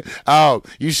 They be like, oh,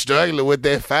 you struggling with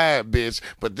that fine bitch,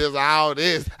 but there's all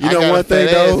this. You I know got one a thing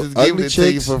fat ass though, that's giving ugly it to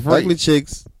you chicks, for free. ugly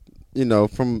chicks, you know,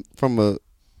 from a,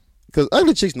 because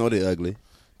ugly chicks know they're ugly.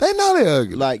 They know they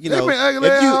ugly. Like, you They know, been ugly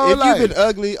their whole if life. you've been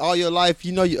ugly all your life,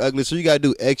 you know you're ugly, so you gotta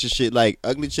do extra shit. Like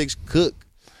ugly chicks cook.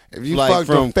 If you like fucked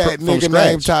a fat from nigga scratch.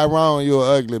 named Tyrone, you an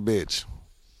ugly bitch.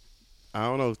 I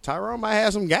don't know. Tyrone might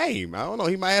have some game. I don't know.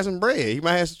 He might have some bread. He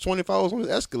might have some 24s on his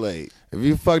Escalade. If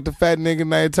you fucked a fat nigga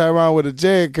named Tyrone with a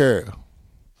J curl,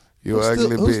 you an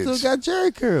ugly Who bitch. still got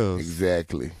Jerry curls?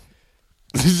 Exactly.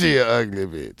 She an ugly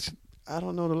bitch. I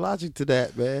don't know the logic to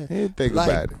that, man. You think Like,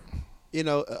 about it. You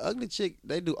know, an ugly chick,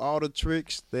 they do all the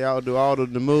tricks. They all do all the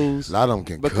moves. A lot of them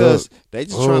can Because cook. they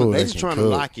just Ooh, trying they to can trying to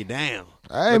cook. lock you down.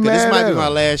 I ain't Because this mad might at be my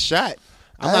them. last shot.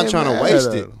 I'm I not ain't trying to mad waste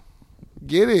at it. them.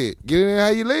 Get it. Get it in how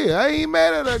you live. I ain't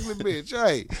mad at ugly bitch.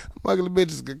 Hey, ugly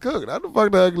bitches can cook. I done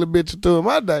fucked the ugly bitch or two in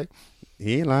my day.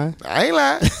 He ain't lying. I ain't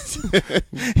lying.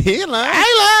 He ain't lying.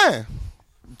 I ain't lying.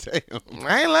 Damn.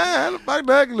 I ain't lying. I done fucked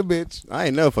the ugly bitch. I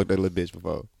ain't never fucked that little bitch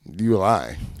before. You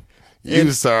lying.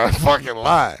 You sir fucking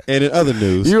lying. And in other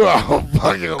news, You are a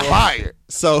fucking liar.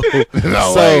 so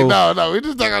No, so wait, no. We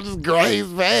just talking about just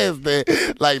graze past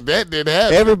that. Like that didn't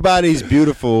happen. everybody's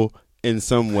beautiful in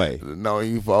some way.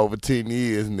 Knowing you for over 10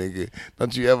 years, nigga.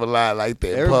 Don't you ever lie like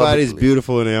that. Everybody's publicly.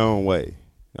 beautiful in their own way.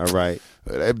 All right.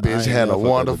 That bitch ain't had a never fucked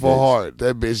wonderful with a bitch. heart.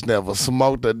 That bitch never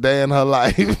smoked a day in her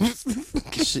life.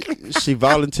 She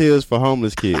volunteers for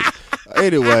homeless kids.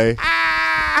 Anyway,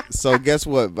 so guess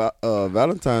what?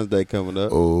 Valentine's Day coming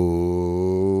up.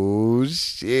 Oh,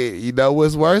 shit. You know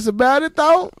what's worse about it,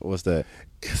 though? What's that?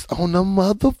 It's on a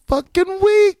motherfucking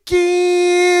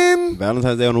weekend.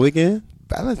 Valentine's Day on the weekend?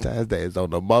 Valentine's Day is on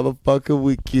the motherfucking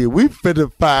weekend. We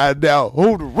finna find out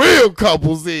who the real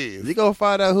couples is. You gonna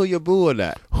find out who your boo or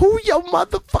not? Who your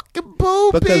motherfucking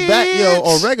boo, Because bitch?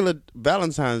 on regular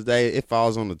Valentine's Day, it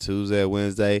falls on a Tuesday or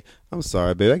Wednesday. I'm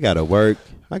sorry, baby. I gotta work.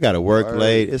 Word.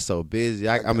 late. It's so busy.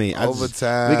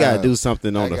 Overtime. We gotta do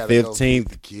something on I the gotta go 15th. feed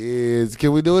the kids.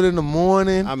 Can we do it in the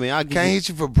morning? I mean, I Can't hit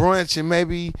you for brunch and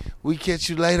maybe we catch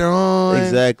you later on.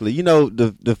 Exactly. You know,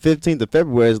 the 15th of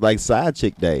February is like Side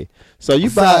Chick Day. So you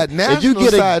National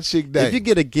Side Chick Day. If you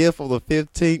get a gift on the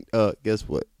 15th, guess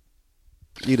what?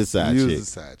 You the side Use chick. the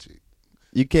side chick.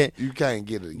 You can't. You can't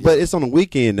get it. But it's on the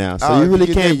weekend now, so Oh, you if you really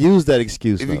get can't that- use that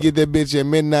excuse. if though. you get that bitch at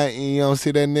midnight and you don't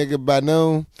see that nigga by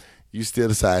noon, you still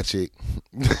the side chick.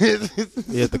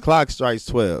 if the clock strikes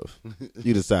 12,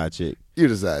 you the side chick. You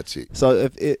the side chick. So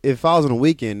if it falls on the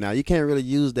weekend now, you can't really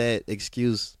use that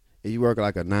excuse. If you work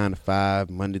like a 9 to 5,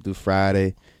 Monday through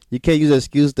Friday, you can't use that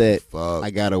excuse that Fuck. I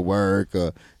gotta work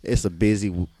or it's a busy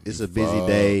Fuck.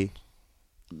 day.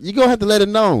 You gonna have to let it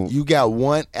know. You got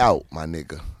one out, my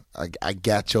nigga. I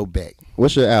got your back.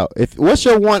 What's your out? What's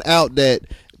your one out that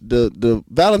the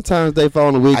Valentine's Day fall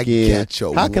on the weekend? got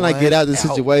your How can I one get out of the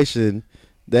out. situation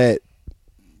that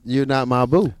you're not my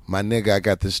boo? My nigga, I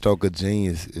got the stroke of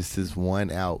genius. It's this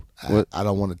one out. What? I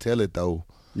don't want to tell it though.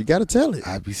 You gotta tell it.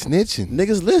 I be snitching.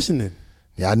 Niggas listening.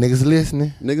 Y'all niggas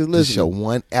listening? Niggas This your listening.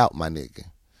 one out, my nigga.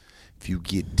 If you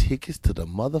get tickets to the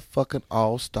motherfucking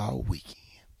All-Star Weekend,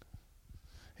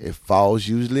 it falls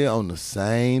usually on the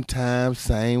same time,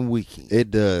 same weekend. It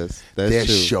does. That's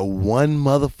That's true. your one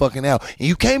motherfucking out. And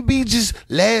you can't be just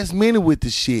last minute with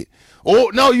the shit.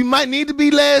 Or no, you might need to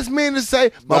be last minute to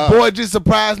say, my Nah. boy just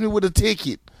surprised me with a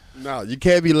ticket. No, you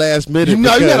can't be last minute. You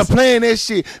know, you gotta plan that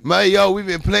shit. Man, yo, we've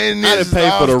been planning this. I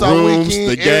done paid for the rooms, weekend,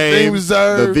 the game,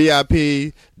 reserved. the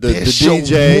VIP, the That's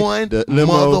DJ, one the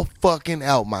limo. motherfucking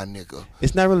out, my nigga.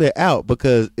 It's not really out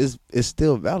because it's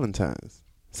still Valentine's.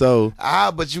 So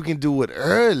but you can do it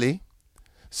early.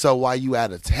 So while you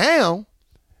out of town,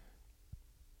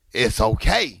 it's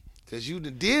okay. Cause you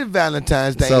did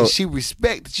Valentine's Day and she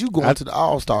respect that you going to the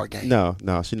All-Star game. No,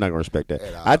 she's not gonna respect that.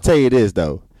 I tell you this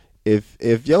though. If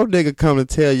your nigga come to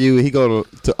tell you he go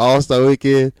to All-Star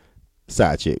Weekend,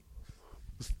 side chick.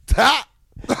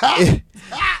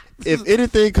 if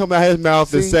anything come out his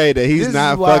mouth and say that he's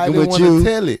not fucking with you,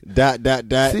 tell it.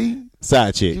 See?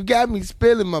 Side chick. You got me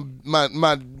spilling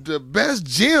the best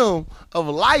gem of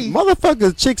life.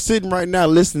 Motherfucker, chick sitting right now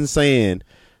listening saying,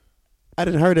 I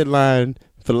didn't heard that line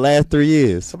for the last 3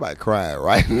 years. Somebody crying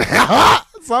right now.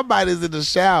 Somebody's in the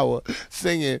shower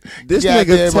singing. This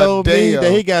nigga told me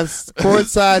that he got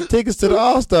courtside tickets to the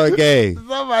All-Star game.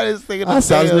 Somebody's singing. I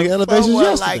saw this nigga Elevations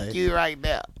yesterday. Like you right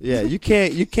now. Yeah, you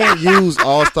can't use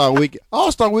All-Star Weekend.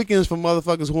 All-Star Weekends for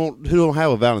motherfuckers who don't have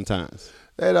a Valentine's.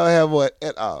 They don't have one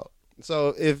at all.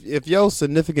 So if your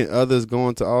significant other is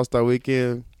going to All-Star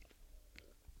Weekend,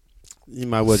 you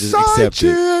might well just accept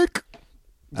it.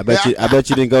 I bet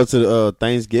you didn't go to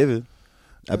Thanksgiving.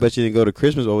 I bet you didn't go to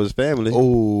Christmas over his family.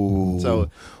 Oh, so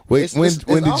when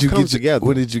did you get together?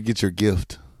 When did you get your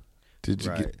gift? Did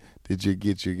you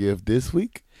get your gift this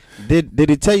week? Did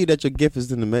he tell you that your gift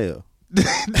is in the mail?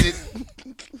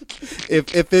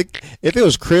 if it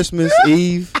was Christmas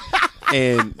Eve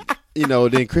and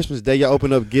then Christmas Day y'all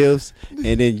open up gifts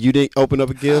and then you didn't open up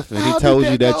a gift and he told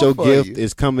you that your gift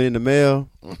is coming in the mail,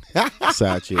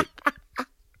 side chick.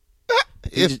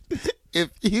 If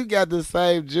you got the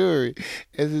same jewelry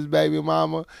as his baby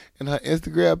mama in her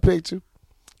Instagram picture,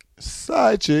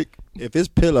 side chick. If his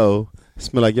pillow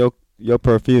smell like your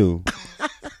perfume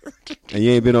and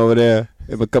you ain't been over there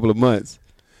in a couple of months,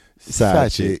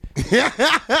 side chick.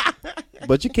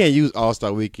 But you can't use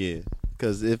All-Star Weekend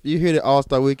because if you hear the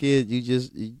All-Star Weekend, you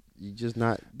just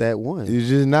not that one. You're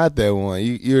just not that one.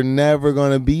 You're never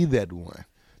gonna be that one.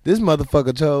 This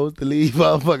motherfucker chose to leave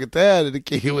motherfucking town to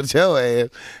kick it with your ass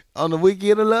on the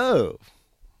weekend of love.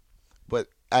 But,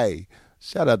 hey,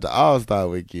 shout out to All-Star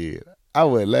Weekend. I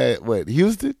went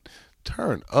Houston?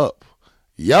 Turn up.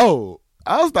 Yo,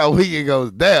 All-Star Weekend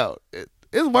goes down.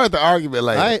 It's worth the argument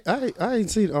later. I ain't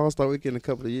seen All-Star Weekend in a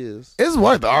couple of years. It's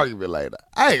worth the argument later.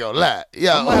 I ain't gonna lie.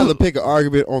 Yo, I might have to pick an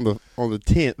argument on the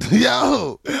 10th.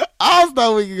 Yo,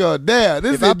 All-Star Weekend go down.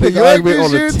 This if I pick an argument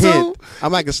on the 10th, I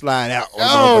might can slide out on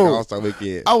All-Star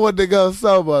Weekend. I want to go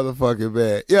so motherfucking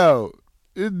bad. Yo,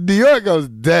 New York goes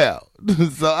down.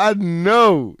 So I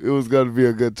know it was going to be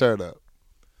a good turn up.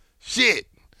 Shit.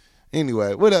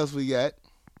 Anyway, what else we got?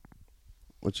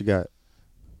 What you got?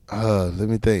 Let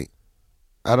me think.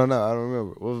 I don't know. I don't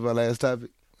remember. What was my last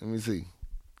topic? Let me see.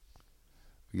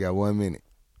 We got 1 minute.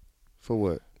 For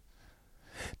what?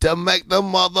 To make the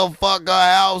motherfucker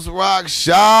house rock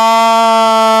shine.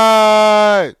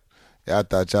 Yeah, I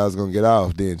thought y'all was going to get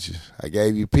off, didn't you? I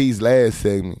gave you peace last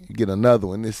segment. You get another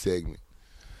one this segment.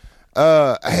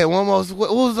 I had one more.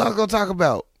 What was I going to talk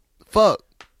about? Fuck.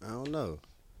 I don't know.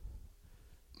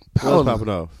 What's popping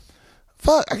off?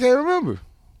 Fuck, I can't remember.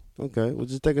 Okay, well,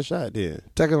 just take a shot then.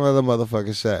 Take another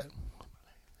motherfucking shot.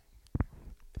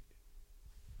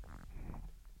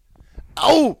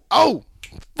 Oh,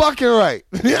 fucking right.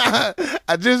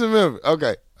 I just remembered.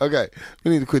 Okay.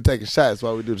 We need to quit taking shots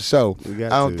while we do the show. I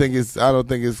don't think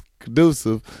it's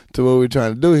conducive to what we're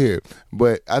trying to do here,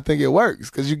 but I think it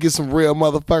works because you get some real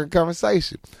motherfucking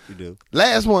conversation. You do.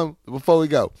 Last one before we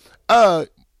go.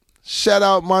 Shout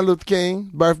out Martin Luther King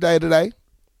birthday today.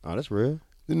 Oh, that's real.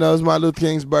 It's Martin Luther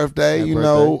King's birthday. Happy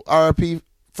R.I.P.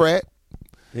 Frat.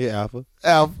 Yeah,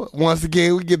 Alpha. Once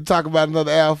again, we get to talk about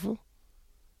another Alpha.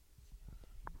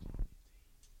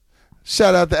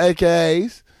 Shout out to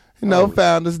AKAs.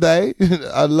 Founders Day.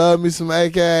 I love me some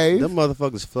AKAs. Them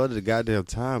motherfuckers flooded the goddamn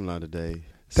timeline today.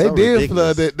 They did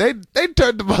flood it. They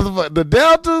turned the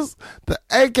Deltas, the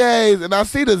AKAs, and I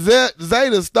see the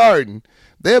Zeta starting.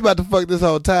 They're about to fuck this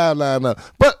whole timeline up.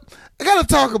 But I got to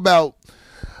talk about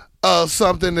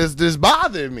something that's just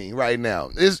bothering me right now.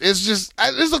 It's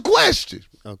a question.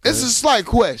 Okay. It's a slight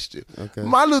question. Okay.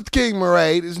 Martin Luther King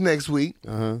Parade is next week.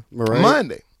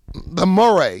 Monday. The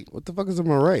Parade. What the fuck is a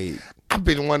parade? I've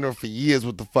been wondering for years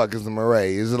what the fuck is a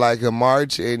parade. Is it like a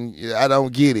march and I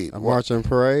don't get it. A march on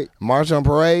parade? March on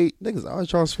parade? Niggas always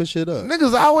trying to switch it up.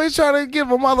 Niggas always trying to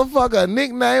give a mother,fucker a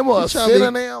nickname or a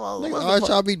synonym. Niggas always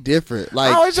trying to be different.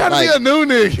 Like, always trying to be a new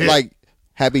nigga. Like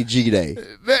Happy G Day. Okay,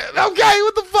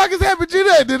 what the fuck is Happy G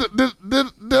Day? Did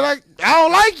I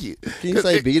don't like it. Can you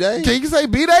say B-Day? Can you say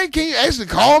B-Day? Can you actually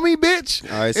call me bitch?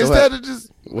 All right, so instead of just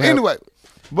anyway.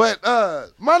 But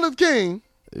Martin Luther King,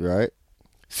 right?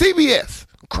 CBS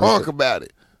crunk about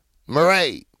it.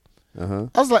 Murray. Uh-huh.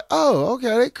 I was like, oh,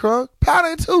 okay, they crunk.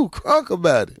 Powder too, crunk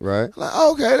about it. Right. Like,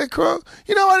 okay, they crunk.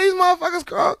 You know why these motherfuckers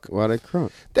crunk? Why they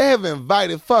crunk? They have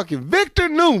invited fucking Victor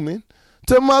Newman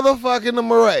to motherfucking the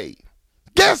Murray.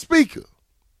 Guest speaker.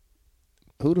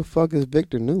 Who the fuck is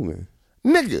Victor Newman?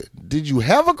 Nigga, did you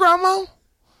have a grandma?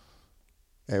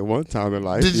 At one time in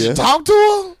life, Did you talk to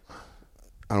her?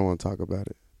 I don't want to talk about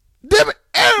it. Damn it,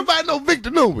 everybody know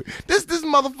Victor Newman. This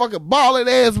motherfucking ballin'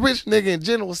 ass rich nigga in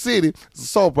General City. It's a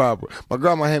soap opera. My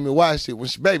grandma had me watch it when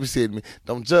she babysitted me.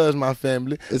 Don't judge my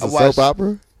family. It's a soap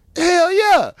opera? Hell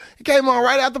yeah. It came on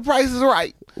right after Price is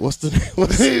Right. What's the name of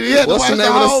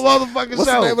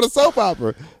the soap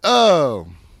opera?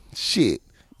 Shit.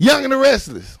 Young and the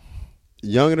Restless.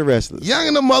 Young and the Restless. Young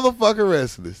and the motherfucking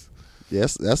Restless.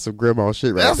 Yes, that's some grandma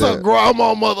shit right there. That's a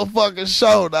grandma motherfucking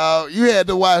show, dog. You had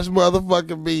to watch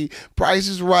motherfucking be Price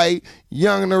is Right,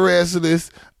 Young and the Restless,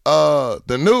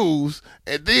 the news,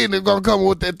 and then they're gonna come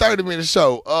with that 30-minute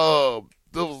show.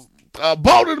 Bold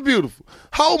and the Beautiful.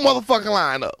 Whole motherfucking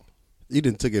lineup. You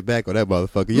didn't took it back on that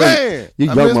motherfucker. Man, you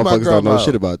young motherfuckers don't know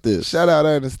shit about this. Shout out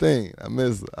Ernestine. I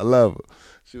miss her. I love her.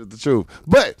 She was the truth.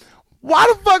 But why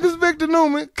the fuck is Victor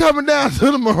Newman coming down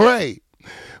to the Murray?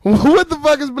 What the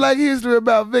fuck is Black History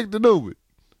about Victor Newman?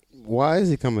 Why is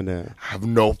he coming down? I have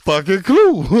no fucking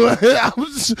clue. Why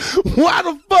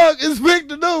the fuck is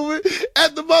Victor Newman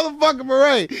at the motherfucking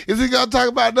Murray? Is he gonna talk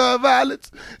about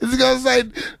nonviolence? Is he gonna say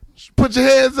put your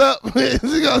hands up? Is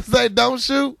he gonna say don't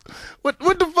shoot? What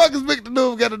the fuck is Victor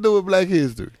Newman got to do with Black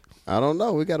History? I don't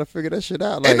know. We gotta figure that shit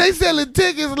out. And they selling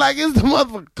tickets like it's the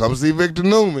motherfucker. Come see Victor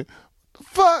Newman. What the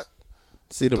fuck?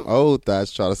 See them old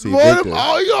thoughts try to see Victor. You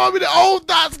want me the old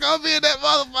thoughts gonna be in that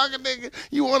motherfucking nigga?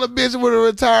 You want a bitch with a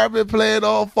retirement plan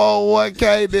on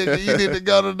 401k, nigga? You need to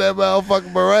go to that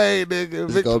motherfucking parade, nigga.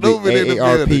 It's Victor Newman in the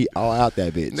building. All out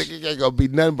that bitch. Nigga ain't gonna be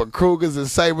nothing but Krugers and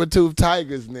saber-toothed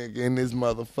tigers, nigga, in this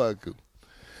motherfucker.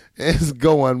 It's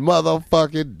going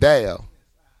motherfucking down.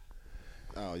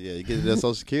 Oh, yeah, you get that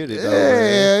Social Security, though.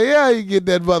 Yeah, you get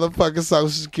that motherfucking Social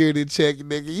Security check,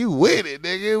 nigga. You with it,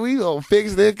 nigga. We gonna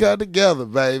fix that cut together,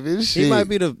 baby. Shit. He might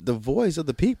be the voice of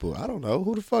the people. I don't know.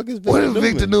 Who the fuck is Victor What Newman? if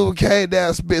Victor Newman came down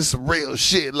and spit some real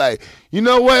shit? Like, you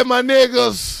know what, my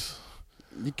niggas?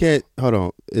 You can't, hold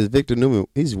on. Is Victor Newman,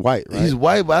 he's white, right? He's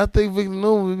white, but I think Victor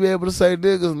Newman will be able to say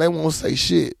niggas and they won't say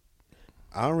shit.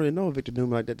 I don't really know Victor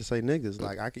Newman like that to say niggas.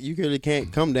 Like, you really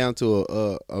can't come down to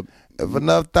a if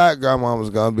enough thought grandmama's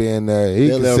gonna be in there, he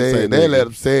can say it. They let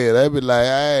him say it. They be like,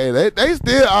 hey, they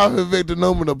still offer Victor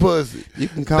Newman a pussy. You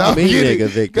can call me nigga,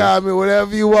 Victor. Call me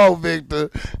whatever you want, Victor.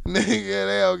 Nigga,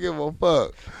 they don't give a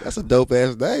fuck. That's a dope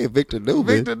ass name, Victor Newman.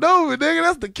 Victor Newman, nigga,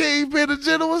 that's the kingpin of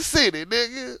General City,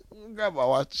 nigga. Grandma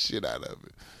watch the shit out of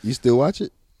it. You still watch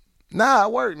it? Nah, I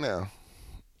work now.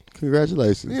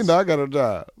 Congratulations. You know, I got a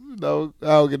job. You know, I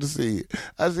don't get to see it.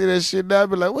 I see that shit now, I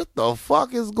be like, what the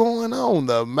fuck is going on?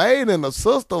 The maid and the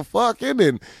sister fucking,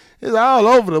 and it's all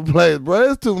over the place,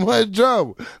 bro. It's too much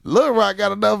drama. Lil Rock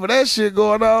got enough of that shit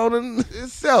going on in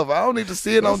itself. I don't need to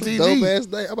see it on TV. Dope ass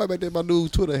name. I might make that my new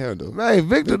Twitter handle. Man,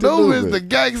 Victor Newman is the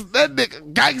gangster. That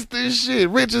nigga gangster as shit.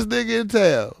 Richest nigga in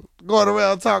town. Going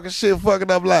around talking shit, fucking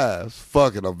up lives.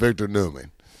 Fucking up Victor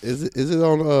Newman. Is it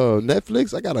on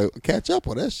Netflix? I gotta catch up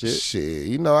on that shit. Shit,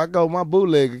 you know I go my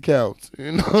bootleg accounts.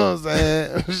 You know what I'm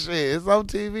saying? Shit, it's on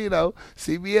TV though.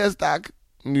 CBS stock.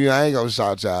 Yeah, I ain't gonna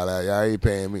shout y'all out. Y'all ain't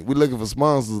paying me. We looking for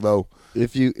sponsors though.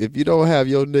 If you don't have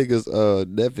your nigga's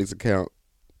Netflix account,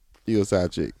 you a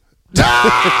side chick.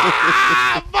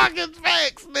 Fucking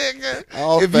facts, nigga.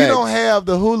 If you don't have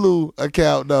the Hulu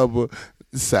account number.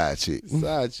 Side chick.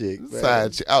 Side chick. Man.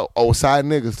 Side chick. Oh, side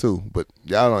niggas too. But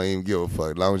y'all don't even give a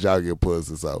fuck. As long as y'all get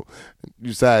pussy. So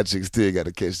you side chicks still got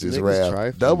to catch this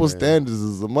rap. Double standards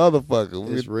is a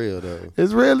motherfucker. It's real though.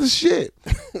 It's real as shit.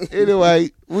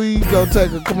 Anyway, we gonna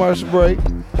take a commercial break.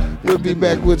 We'll be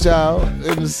back with y'all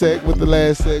in a sec with the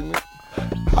last segment.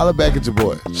 Holla back at your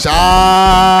boy.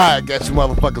 Shy, got you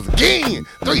motherfuckers again.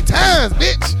 3 times,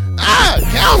 bitch.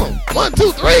 Count them. 1,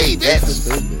 2, 3,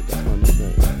 bitch.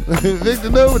 Victor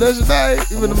Newman, that's your name.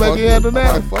 You finna make it handle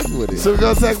now. I'm fucking with it. So we're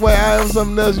gonna take away I am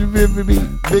something else. You be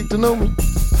Victor Newman.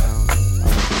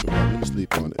 Let me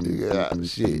sleep on it. Yeah,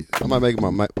 shit. I might make my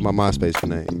MySpace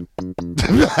name.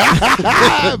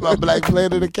 My Black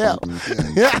Planet account.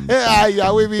 Alright,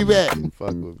 y'all, we be back.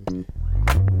 Fuck with me.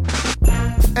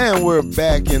 And we're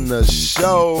back in the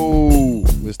show.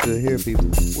 We're still here, people.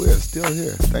 We're still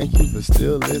here. Thank you for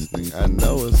still listening. I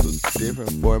know it's a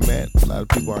different format. A lot of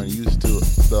people aren't used to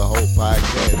the whole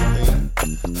podcast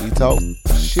thing. We talk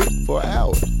shit for an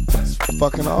hour. It's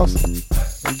fucking awesome.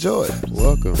 Enjoy it.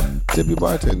 Welcome. Tippy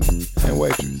bartender and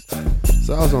waitress.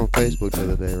 So I was on Facebook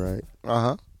the other day, right?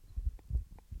 Uh-huh.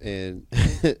 And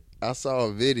I saw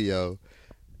a video,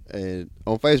 and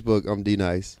on Facebook, I'm D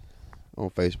Nice on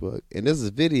Facebook, and this is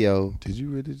a video. Did you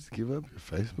really just give up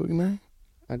your Facebook name?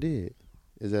 I did.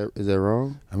 Is that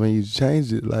wrong? I mean, you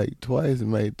changed it like twice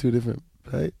and made two different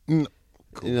pages. No.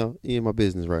 Cool. You know, you in my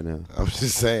business right now. I'm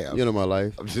just saying. You know my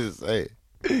life. I'm just saying.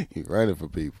 You running for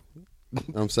people.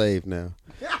 I'm saved now.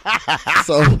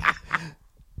 So,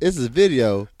 this is a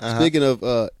video. Uh-huh. Speaking of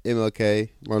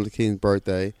MLK, Martin Luther King's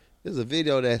birthday, this is a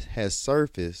video that has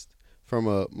surfaced from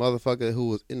a motherfucker who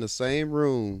was in the same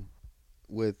room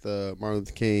with Martin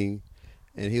Luther King,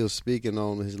 and he was speaking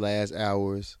on his last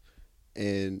hours,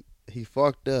 and he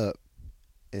fucked up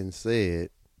and said,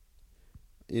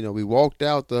 you know, we walked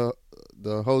out the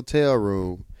hotel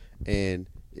room, and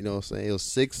you know what I'm saying, it was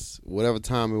 6 whatever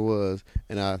time it was,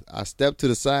 and I stepped to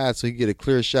the side so he could get a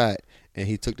clear shot, and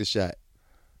he took the shot.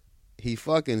 He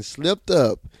fucking slipped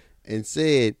up and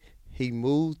said he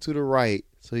moved to the right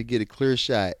so he could get a clear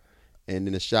shot, and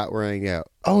then the shot rang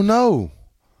out. Oh no.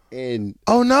 And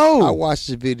oh no. I watched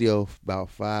the video about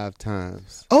 5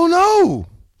 times. Oh no.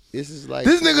 This is like,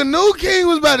 this nigga knew King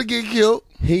was about to get killed.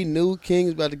 He knew King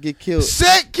was about to get killed.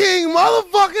 Set King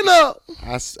motherfucking up.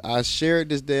 I shared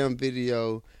this damn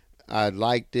video. I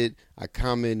liked it. I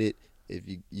commented. If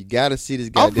you gotta see this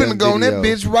goddamn video. I'm finna go on that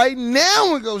bitch right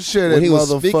now and go share that motherfucker. When he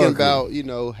was speaking about, you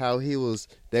know, how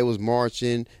they was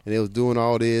marching and they was doing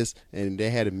all this and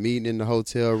they had a meeting in the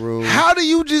hotel room. How do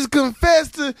you just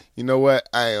confess to, you know what,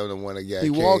 I am the one that got He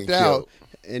King walked out killed.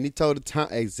 and he told the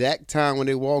exact time when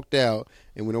they walked out.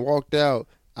 And when they walked out,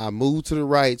 I moved to the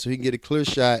right so he can get a clear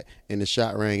shot, and the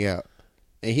shot rang out.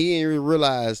 And he didn't even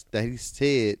realize that he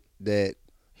said that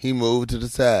he moved to the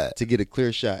side to get a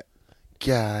clear shot.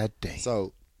 God damn.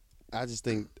 So I just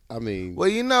think, I mean, well,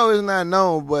 you know, it's not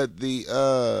known, but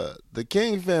the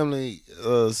King family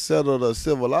settled a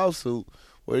civil lawsuit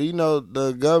where, you know,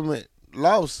 the government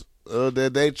lost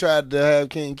that they tried to have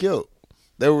King killed.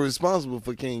 They were responsible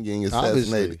for King getting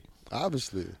assassinated.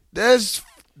 Obviously. That's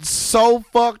so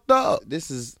fucked up. This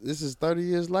is 30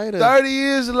 years later. 30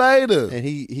 years later. And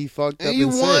he fucked up and you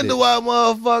and wonder said why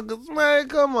motherfuckers, man,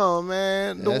 come on,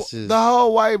 man. The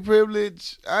whole white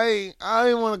privilege, I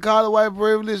ain't want to call it white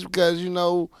privilege because, you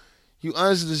know, you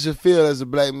honestly should feel as a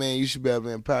black man you should be able to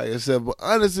empower yourself. But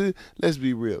honestly, let's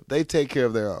be real. They take care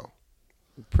of their own.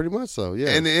 Pretty much so, yeah.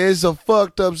 And it's a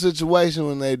fucked up situation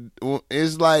when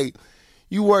it's like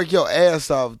you work your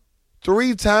ass off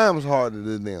 3 times harder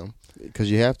than them.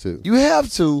 Because you have to. You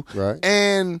have to. Right.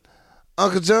 And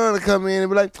Uncle John will come in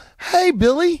and be like, hey,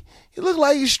 Billy, you look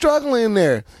like you're struggling in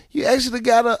there. You actually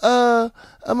got a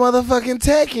motherfucking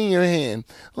tech in your hand.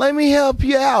 Let me help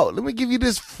you out. Let me give you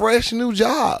this fresh new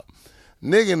job.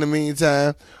 Nigga, in the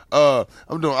meantime, I'm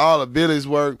doing all of Billy's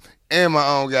work and my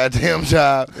own goddamn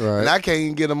job. Right. And I can't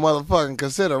even get a motherfucking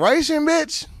consideration,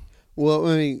 bitch. Well,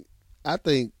 I mean, I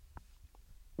think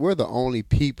we're the only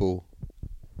people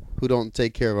who don't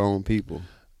take care of our own people.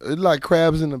 It's like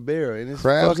crabs in a barrel. And it's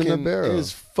crabs fucking, in a barrel.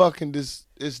 It's fucking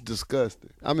it's disgusting.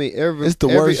 I mean, every worst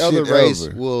other shit race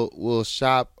ever. will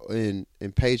shop and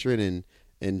patron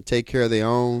and take care of their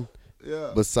own.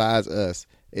 Yeah. Besides us,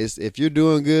 it's if you're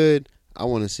doing good, I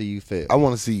want to see you fail. I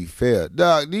want to see you fail.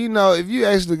 Dog, do you know, if you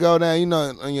actually go down, you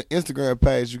know, on your Instagram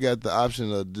page, you got the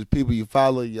option of the people you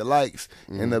follow, your likes,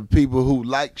 and the people who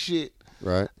like shit.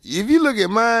 Right. If you look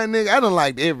at mine, nigga, I done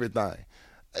liked everything.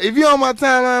 If you on my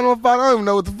timeline on fire, I don't even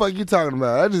know what the fuck you talking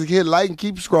about. I just hit like and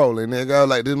keep scrolling, nigga.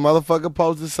 Like, this motherfucker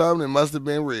posted something that must have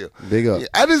been real. Big up.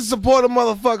 I just support a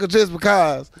motherfucker just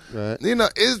because. Right. You know,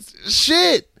 it's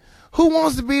shit. Who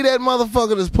wants to be that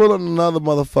motherfucker that's pulling another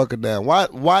motherfucker down?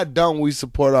 Why don't we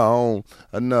support our own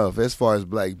enough as far as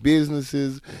black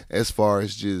businesses, as far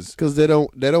as just... Because they don't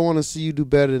want to see you do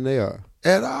better than they are.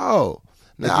 At all.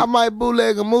 Now, I might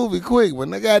bootleg a movie quick, but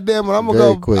goddamn it, I'm going to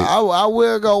go... Quick. I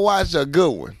will go watch a good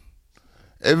one.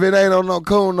 If it ain't on no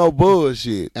cool, no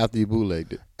bullshit. After you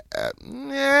bootlegged it. I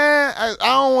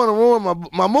don't want to ruin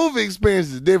my movie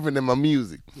experience is different than my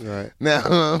music. Right.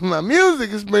 Now, my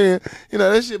music experience, you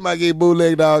know, that shit might get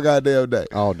bootlegged all goddamn day.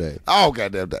 All day. All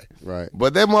goddamn day. Right.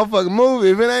 But that motherfucking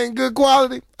movie, if it ain't good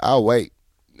quality, I'll wait.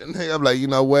 I'm like, you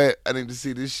know what? I need to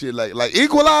see this shit like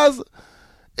Equalizer.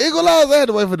 Equalizer, I had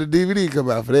to wait for the DVD to come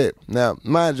out for that. Now,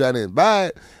 mind you, I didn't buy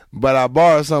it, but I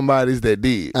borrowed somebody's that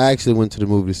did. I actually went to the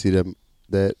movie to see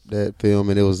that film,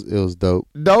 and it was dope.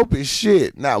 Dope as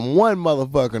shit. Not one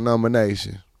motherfucking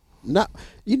nomination. Not,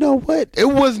 you know what? It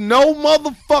was no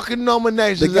motherfucking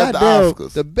nominations at the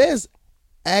Oscars. The best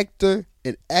actor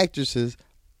and actresses,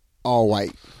 all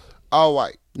white. All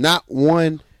white. Not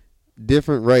one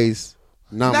different race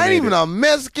nominated. Not even a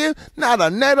Mexican, not a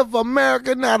Native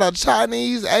American, not a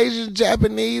Chinese, Asian,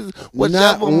 Japanese,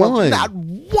 whichever. Not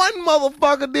one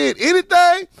motherfucker did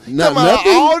anything.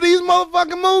 Nothing. All these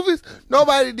motherfucking movies,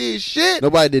 nobody did shit.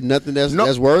 Nobody did nothing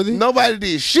that's worthy. Nobody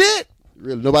did shit.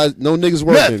 Really, no niggas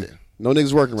working. Nothing. No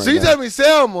niggas working right now. So you now. tell me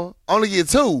Selma only get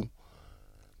 2.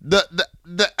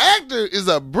 The actor is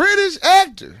a British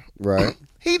actor. Right.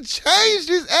 He changed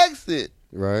his accent.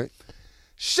 Right.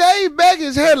 Shaved back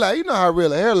his hairline. You know how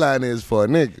real a hairline is for a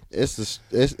nigga.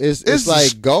 It's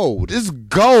like gold. It's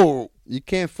gold. You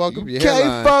can't fuck up your hairline. You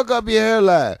can't fuck up your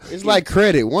hairline. It's like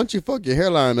credit. Once you fuck your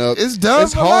hairline up, it's done.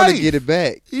 It's hard to get it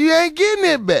back. You ain't getting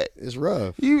it back. It's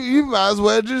rough. You might as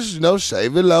well just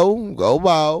shave it low, go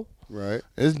bald. Right.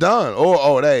 It's done. Or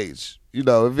old age.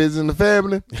 If it's in the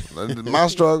family, my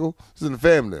struggle, it's in the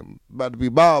family. I'm about to be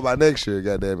bald by next year,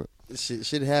 goddammit.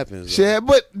 Shit happens.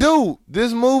 But dude,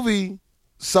 this movie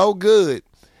so good.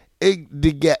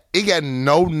 It got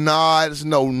no nods,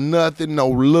 no nothing, no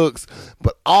looks,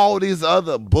 but all these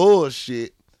other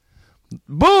bullshit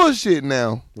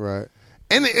now. Right.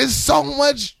 And it's so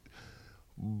much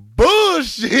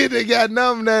bullshit that got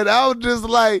nominated. I was just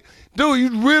like, dude,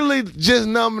 you really just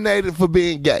nominated for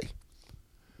being gay.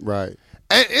 Right.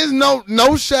 And it's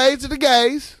no shade to the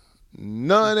gays.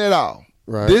 None at all.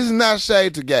 Right. This is not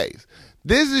shade to gays.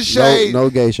 This is shade. No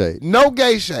gay shade. No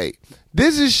gay shade.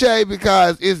 This is shade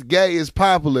because it's gay, it's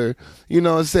popular. You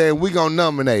know what I'm saying? We gonna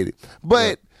nominate it.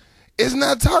 But it's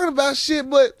not talking about shit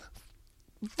but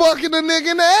fucking a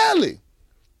nigga in the alley.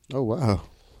 Oh, wow.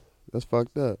 That's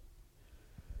fucked up.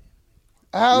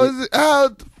 How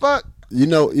the fuck? You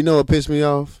know what pissed me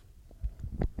off?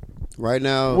 Right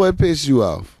now. What pissed you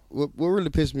off? What really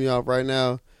pissed me off right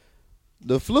now?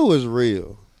 The flu is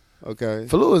real. Okay.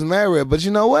 Flu is mad real, but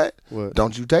you know what? What?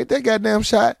 Don't you take that goddamn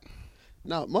shot.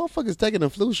 No, motherfuckers taking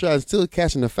the flu shot and still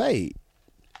catching the fade.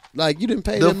 Like, you didn't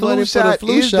pay the that money for the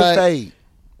flu is shot. The fade.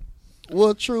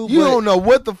 Well, true. You don't know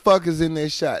what the fuck is in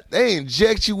that shot. They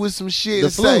inject you with some shit.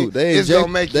 The flu. It's gonna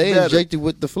make you better. They inject you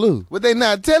with the flu. What they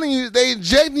not telling you, they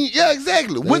injecting you. Yeah,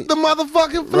 exactly. With the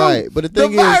motherfucking flu. Right. But the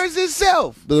virus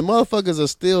itself. But the motherfuckers are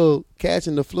still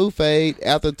catching the flu fade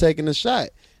after taking the shot.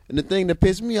 And the thing that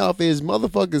pissed me off is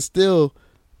motherfuckers still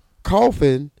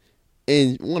coughing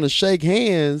and want to shake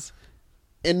hands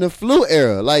in the flu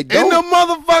era. Like, in the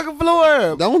motherfucking flu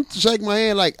era. Don't shake my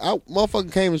hand. Like,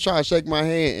 motherfucker came and tried to shake my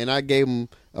hand and I gave him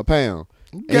a pound.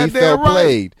 And he felt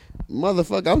played.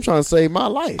 Motherfucker, I'm trying to save my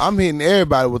life. I'm hitting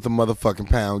everybody with the motherfucking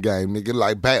pound game, nigga.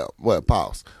 Like, bam. What?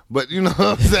 Pause. But you know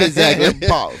what I'm saying? Exactly.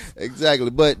 Pause. Exactly.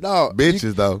 But no.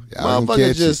 Bitches, though.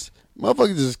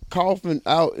 Motherfuckers just coughing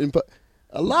out and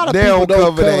a lot of they people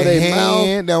don't cover their mouth.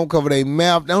 They don't cover their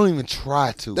mouth. They don't even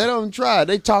try to. They don't try.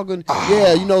 They talking,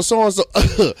 so and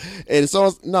so, and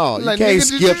so. No, like, you can't nigga,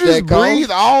 skip you just that.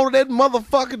 Breathe all that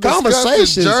motherfucking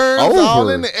conversation germs over. All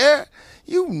in the air.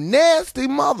 You nasty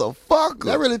motherfucker.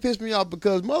 That really pissed me off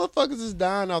because motherfuckers is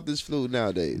dying off this flu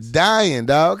nowadays. Dying,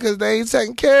 dog, because they ain't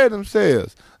taking care of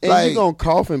themselves. And like, you gonna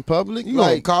cough in public? You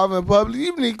gonna cough in public?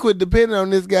 You need to quit depending on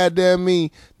this goddamn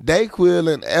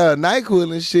Dayquil and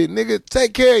NyQuil and shit. Nigga,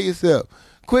 take care of yourself.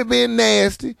 Quit being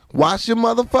nasty. Wash your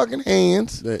motherfucking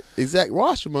hands. Exactly.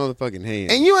 Wash your motherfucking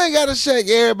hands. And you ain't gotta shake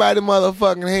everybody's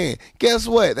motherfucking hand. Guess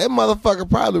what? That motherfucker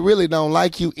probably really don't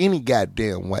like you any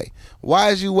goddamn way.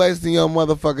 Why is you wasting your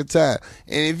motherfucking time?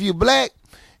 And if you black,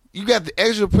 you got the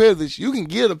extra privilege. You can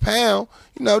get a pound.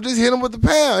 Just hit him with the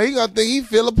pound. He gonna think he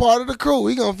feel a part of the crew.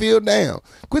 He gonna feel down.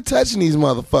 Quit touching these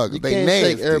motherfuckers. They can't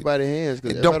nasty. shake everybody's hands.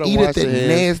 And don't eat at that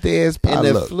nasty ass potluck.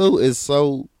 And the flu is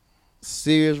so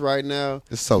serious right now.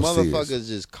 It's so motherfuckers serious.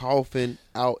 Just coughing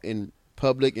out in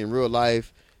public in real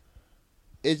life.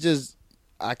 It's just,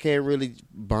 I can't really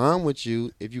bond with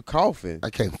you if you coughing. I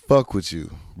can't fuck with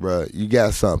you, bro. You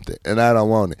got something, and I don't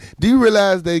want it. Do you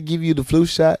realize they give you the flu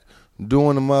shot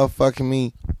during the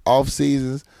motherfucking off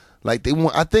seasons? Like they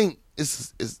want. I think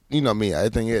it's me. I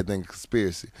think everything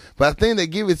conspiracy, but I think they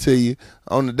give it to you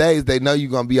on the days they know you're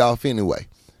gonna be off anyway.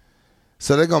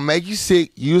 So they're gonna make you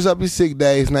sick, use up your sick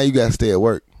days. Now you gotta stay at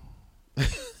work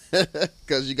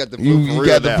because you got the flu. You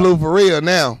got the flu for real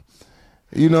now.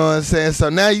 You know what I'm saying? So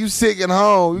now you sick at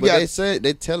home. They said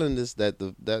they telling us that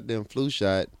that damn flu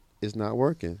shot is not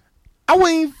working. I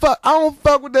don't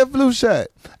fuck with that flu shot.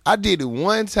 I did it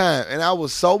one time and I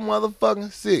was so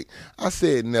motherfucking sick. I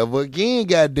said never again,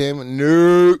 goddamn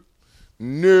it.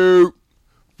 Nope.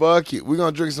 Fuck it. We're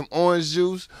going to drink some orange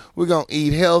juice. We're going to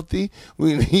eat healthy.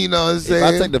 You know what I'm saying?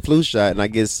 If I take the flu shot and I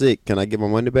get sick, can I get my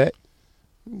money back?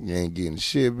 You ain't getting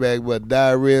shit back but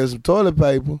diarrhea and some toilet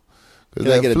paper. Because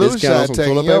Can I that get a flu discount on shot some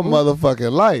taking toilet your paper?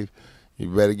 motherfucking life. You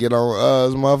better get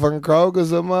on some motherfucking Kroger,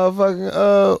 some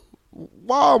motherfucking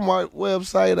Walmart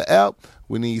website or app.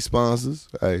 We need sponsors.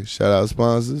 Hey, shout out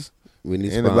sponsors. We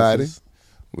need Anybody? sponsors.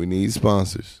 We need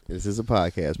sponsors. This is a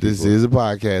podcast. This people. is a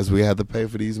podcast. We have to pay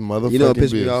for these motherfucking You know what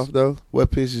pissed bills. me off though? What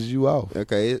pisses you off?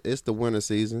 Okay, it's the winter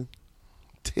season.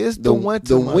 It's the winter.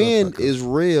 The wind motherfucker. is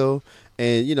real,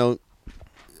 and you know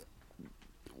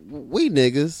we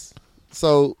niggas.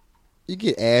 So you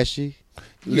get ashy,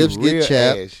 You lips real get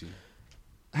chapped. ashy.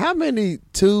 How many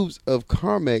tubes of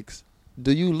Carmex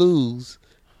do you lose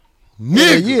in a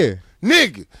Nigga. year?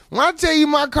 Nigga, when I tell you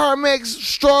my Carmex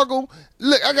struggle,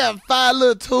 look, I got 5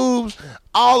 little tubes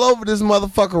all over this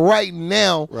motherfucker right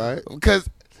now. Right. Because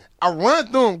I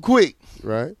run through them quick.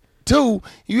 Right. 2,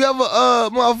 you ever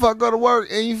motherfucker go to work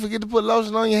and you forget to put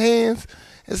lotion on your hands?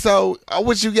 And so,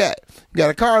 what you got? You got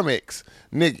a Carmex.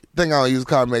 Nigga, think I don't use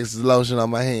Carmex as lotion on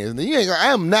my hands. Now, I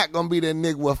am not going to be that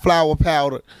nigga with flour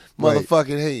powder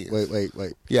motherfucking hands.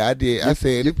 Wait. Yeah, I did. I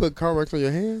said You put Carmex on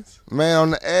your hands? Man,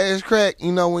 on the ass crack,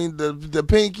 you know, when the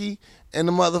pinky and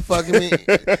the motherfucking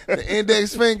the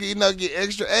index finger, you know, get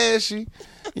extra ashy.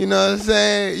 You know what I'm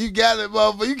saying? You got it,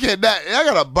 motherfucker. You cannot. I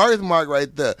got a birthmark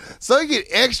right there. So you get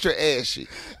extra ashy.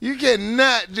 You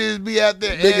cannot just be out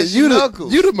there Nigga, ashy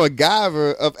knuckles. you the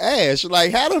MacGyver of ash.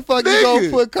 Like, how the fuck you gonna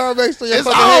put Carmex on your It's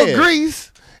fucking all hand?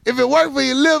 grease. If it works for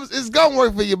your lips, it's gonna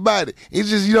work for your body. It's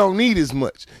just you don't need as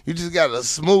much. You just gotta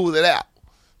smooth it out.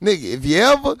 Nigga, if you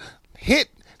ever hit,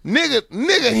 nigga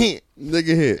hint.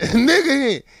 Nigga hit. Nigga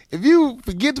hint. If you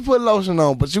forget to put lotion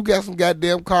on, but you got some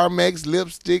goddamn Carmex,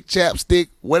 lipstick, chapstick,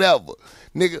 whatever,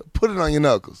 nigga, put it on your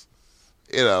knuckles.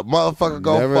 It'll motherfucker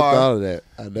go Never far. thought of that.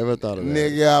 I never thought of that.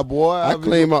 Nigga, boy. I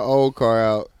cleaned my old car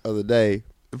out the other day.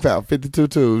 Found 52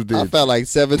 tubes, dude. I found like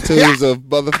 7 tubes of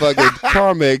motherfucking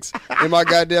Carmex in my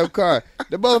goddamn car.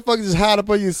 The motherfucker just hide up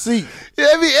on your seat.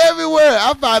 Everywhere.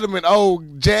 I found them in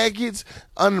old jackets,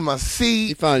 under my You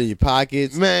seat. found it in your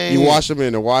pockets. Man. You wash them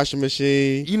in the washing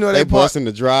machine. You know they that part- bust in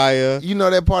the dryer. You know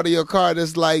that part of your car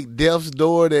that's like death's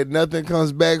door that nothing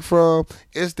comes back from?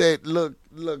 It's that little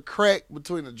crack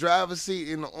between the driver's seat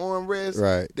and the armrest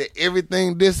Right. that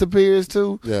everything disappears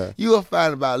to. Yeah. You will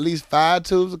find about at least 5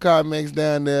 tubes of Carmex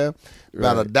down there,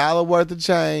 about Right. $1 worth of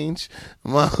change.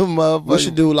 Motherfucker. We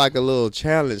should do like a little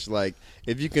challenge. Like,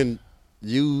 if you can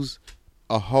use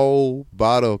a whole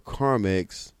bottle of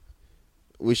Carmex,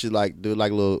 we should like do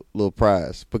like a little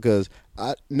prize. Because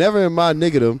I never in my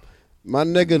nigga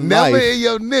Never life in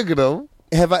your nigga though.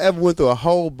 have I ever went through a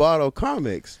whole bottle of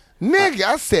Carmex. Nigga,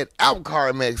 I set out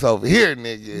Carmex over here,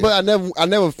 nigga. But I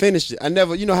never finished it. I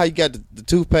never, you know how you got the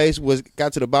toothpaste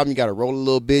got to the bottom, you got to roll a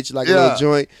little bitch like a little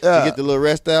joint to get the little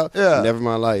rest out. Yeah. Never in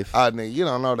my life. Nigga, you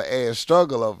don't know the ass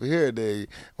struggle over here, nigga.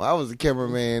 When I was a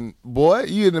cameraman, boy,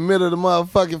 you in the middle of the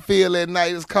motherfucking field at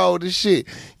night, it's cold as shit.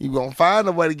 You gonna find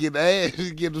a way to get the ass,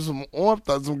 get some warmth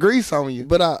or some grease on you.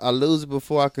 But I lose it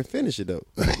before I can finish it though.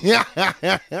 Yeah,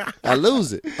 I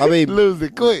lose it. I mean, lose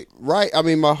it quick. right? I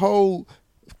mean, my whole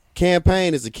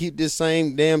campaign is to keep this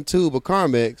same damn tube of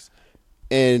Carmex,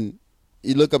 and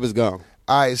you look up, it's gone.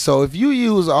 All right, so if you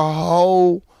use a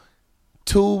whole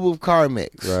tube of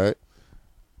Carmex, Right?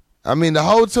 I mean the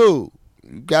whole tube,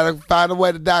 you gotta find a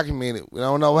way to document it. We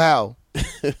don't know how.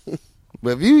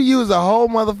 But if you use a whole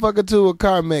motherfucker tube of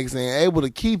Carmex and able to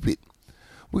keep it,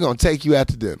 we're gonna take you out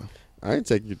to dinner. I ain't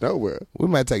taking you nowhere. We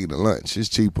might take you to lunch. It's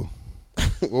cheaper.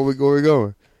 Where we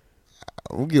going?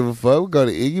 I don't give a fuck. We go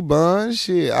to Iggy Bun.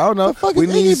 Shit, I don't know. The fuck we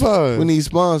is need Iggy Bun? We need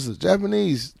sponsors.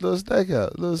 Japanese little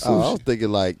steakhouse, little Oh, I was sushi.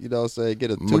 thinking like, you know what I'm saying,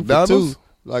 get a 2 McDonald's? for 2,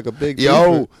 like a big Yo,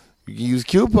 beefer. you can use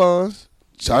coupons,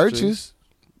 churches,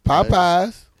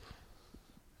 Popeyes,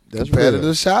 That's competitive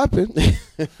real. shopping.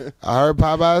 I heard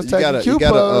Popeyes taking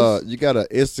coupons. You gotta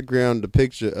Instagram the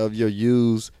picture of your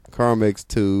used Carmex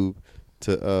tube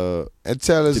to and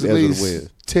tell us to at be able to least win.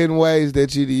 10 ways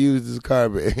that you to use this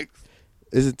Carmex.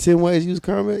 Is it 10 ways to use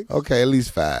Carmex? Okay, at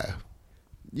least 5.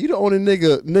 You the only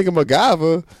nigga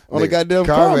MacGyver on the goddamn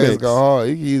Carmex Carmex. go hard.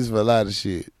 You can use it for a lot of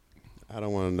shit. I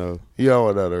don't want to know. You don't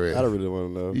want to know the rest. I don't really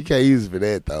want to know. You can't use it for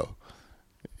that though.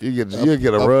 You'll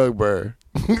get a rug burn.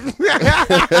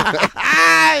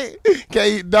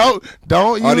 Don't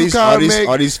use Carmex.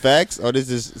 Are these facts? Or this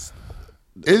is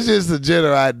It's just a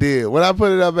general idea. When I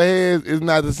put it up ahead, it's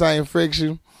not the same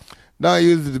friction. Don't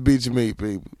use it to beat your meat,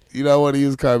 people. You don't want to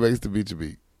use Carmex to beat your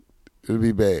meat. It'll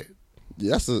be bad.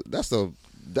 that's a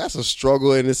that's a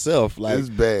struggle in itself. Like, it's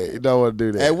bad. You don't want to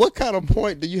do that. At what kind of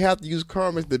point do you have to use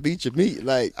Carmex to beat your meat?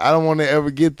 Like, I don't want to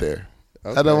ever get there.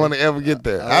 Okay. I don't want to ever get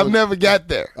there. I've never got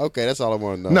there. Okay, that's all I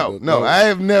want to know. No, I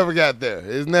have never got there.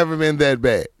 It's never been that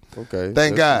bad. Okay.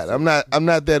 Thank God. I'm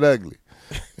not that ugly.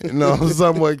 You know, I'm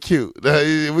somewhat cute. We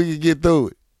can get through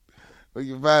it. We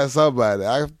can find somebody.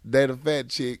 I date a fat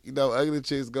chick. You know, ugly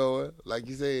chicks going, like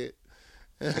you said.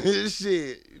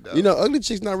 Shit. You know, ugly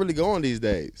chicks not really going these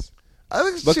days.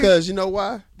 Because chicks, you know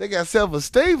why? They got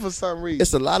self-esteem for some reason.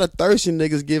 It's a lot of thirsty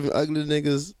niggas giving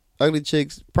ugly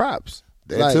chicks props.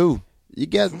 That too. You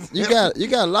got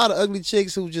a lot of ugly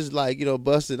chicks who just like, you know,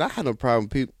 busted. I had no problem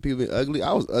with people being ugly.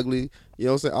 I was ugly, you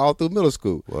know what I'm saying, all through middle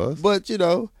school. But, you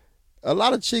know, a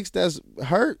lot of chicks that's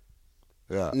hurt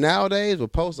nowadays will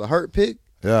post a hurt pic.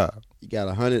 Yeah. You got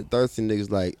 100 thirsty niggas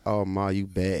like, oh, ma, you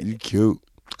bad. You cute.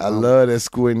 I love that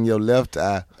squint in your left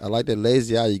eye. I like that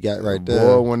lazy eye you got right there.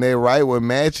 Boy, when they right what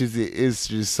matches it, it's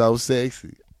just so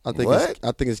sexy. I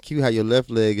think it's cute how your left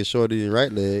leg is shorter than your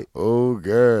right leg. Oh,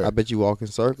 girl. I bet you walk in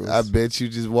circles. I bet you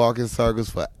just walk in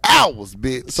circles for hours,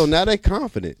 bitch. So now they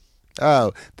confident.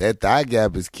 Oh, that thigh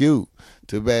gap is cute.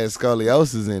 Too bad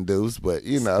scoliosis induced, but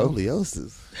you know.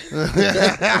 Scoliosis?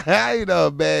 You know,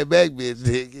 a bad back bitch,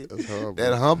 nigga. That's horrible.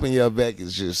 That hump in your back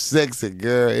is just sexy,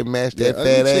 girl. It matched that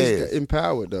fat ass.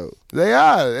 Empowered, though. They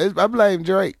are. I blame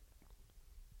Drake.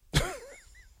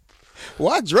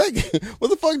 Why Drake? What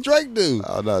the fuck Drake do?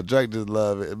 Oh, no. Drake just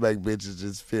love it. It make bitches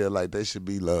just feel like they should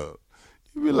be loved.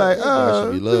 You be like,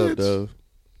 oh, should be loved, though.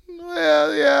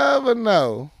 Well, yeah, but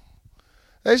no.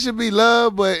 They should be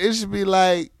loved, but it should be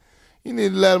like, you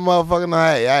need to let a motherfucker know,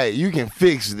 hey, you can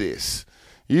fix this.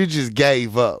 You just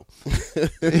gave up.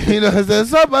 You know what I'm saying?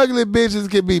 Some ugly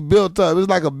bitches can be built up. It's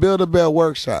like a Build-A-Bear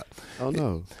workshop. Oh,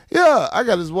 no. Yeah, I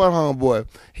got this one homeboy.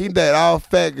 He date all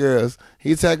fat girls.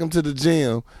 He take them to the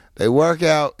gym. They work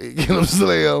out, get them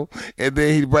slim, and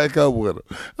then he break up with her.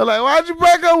 I'm like, why'd you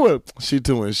break up with her? She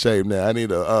too in shape now. I need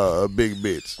a big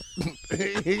bitch.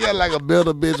 He got like a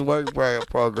Build-A-Bitch work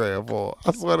program for her.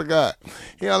 I swear to God.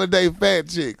 He only date fat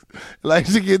chicks. Like,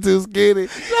 she get too skinny,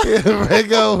 he'll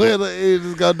break up with her, he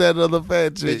just go date another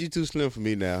fat chick. Man, you too slim for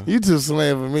me now. You too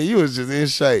slim for me. You was just in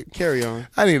shape. Carry on.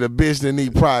 I need a bitch that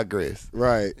need progress.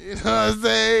 Right. You know what I'm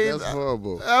saying? That's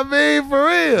horrible. I mean, for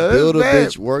real.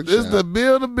 Build-A-Bitch workshop. This is the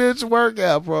Build-A-Bitch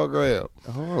workout program.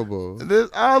 Horrible. This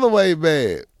all the way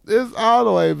bad. It's all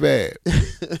the way bad.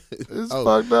 It's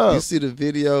fucked up. You see the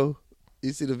video?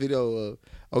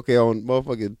 Okay, on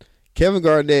motherfucking Kevin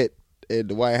Garnett and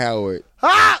Dwight Howard.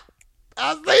 Ha!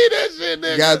 I see that shit,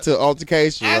 nigga. Got to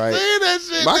altercation, right? I see that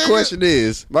shit, my nigga.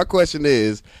 question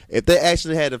is, if they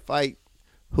actually had a fight,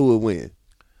 who would win?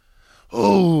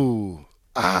 Ooh.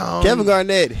 Kevin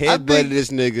Garnett headbutted this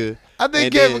nigga. I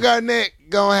think Kevin Garnett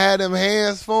gonna have them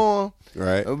hands for him.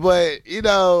 Right. But, you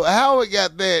know, Howard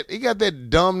got that. He got that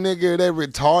dumb nigga, that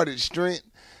retarded strength.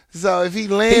 So if he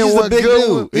land one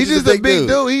good one, he's just a big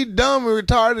dude. He dumb and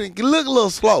retarded. He look a little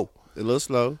slow. A little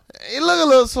slow. He look a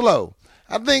little slow.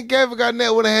 I think Kevin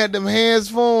Garnett would have had them hands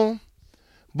for him.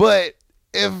 But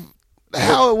if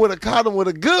Howard would have caught him with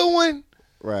a good one.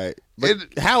 Right. But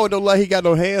Howard don't like he got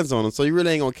no hands on him, so you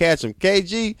really ain't gonna catch him.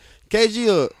 KG,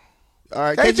 all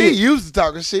right, KG used to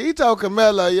talking shit. He told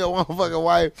Camelo, your motherfucking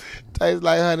wife tastes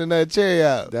like honey nut cherry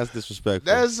out. That's disrespectful.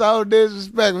 That's so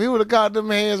disrespectful. He would have caught them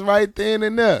hands right then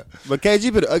and there. But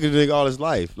KG been an ugly nigga all his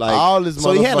life. Like, all his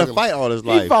so he had to fight all his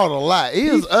life. He fought a lot. He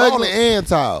was ugly and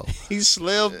tall. He's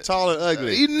slim, tall, and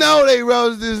ugly. You know they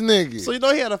roasted this nigga. So you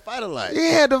know he had to fight a lot. He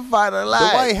had to fight a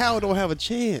lot. Dwight Howard don't have a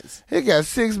chance. He got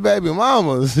 6 baby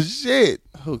mamas. Shit.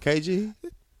 Who, KG?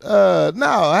 No,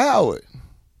 Howard.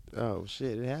 Oh,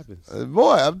 shit, it happens.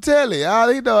 Boy, I'm telling you, all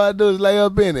he know how to do is lay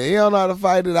up in it. He don't know how to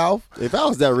fight it off. If I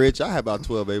was that rich, I'd have about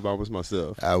 12 baby mamas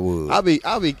myself. I would. I'll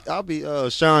be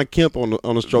Sean Kemp on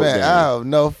the stroke Man, game. I have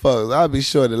no fucks. I'll be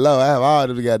Shorty Low. I have all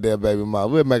the goddamn baby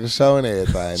mamas. We'll make a show and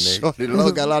everything, nigga. Shorty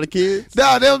Low got a lot of kids?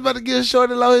 No, they was about to give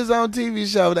Shorty Low his own TV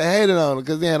show. They hated on him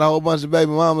because he had a whole bunch of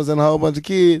baby mamas and a whole bunch of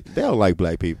kids. They don't like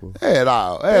black people. At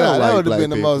all. That would have been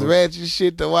the most ratchet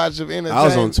shit to watch of entertainment. I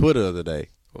was on Twitter the other day.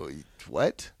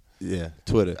 What? Yeah,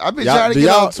 Twitter. I've been trying to get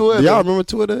on Twitter. Do y'all remember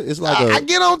Twitter? It's like I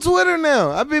get on Twitter now.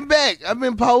 I've been back. I've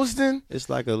been posting. It's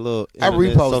like a little. I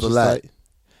repost a lot. Site.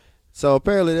 So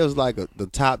apparently there was like the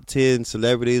top 10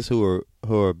 celebrities who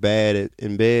are bad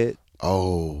in bed.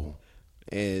 Oh,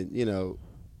 and you know,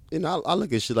 I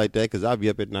look at shit like that because I be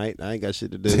up at night. I ain't got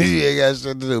shit to do. You ain't got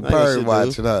shit to do. Bird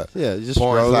watching up. Yeah, just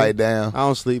porn light down. I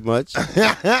don't sleep much.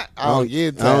 I don't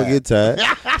get tired. I don't get tired.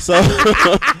 So,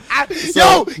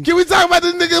 yo, can we talk about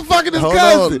this nigga fucking his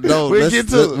cousin? No, we'll get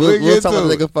to it. We'll talk about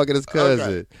the nigga fucking his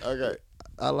cousin. Okay.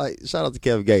 I like shout out to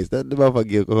Kevin Gates. That the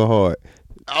motherfucker go hard.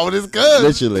 Oh, this good.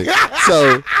 Literally.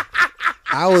 So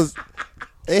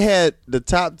they had the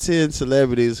top 10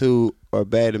 celebrities who are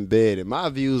bad in bed. And my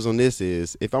views on this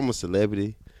is if I'm a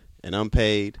celebrity and I'm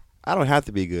paid, I don't have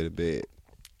to be good in bed.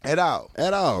 At all.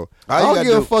 I don't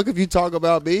give a fuck if you talk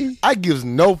about me. I gives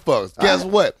no fucks. Guess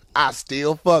what? I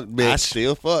still fuck, bitch. I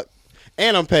still fuck.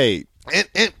 And I'm paid.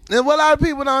 And what a lot of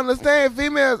people don't understand,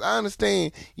 females, I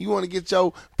understand. You want to get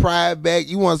your pride back.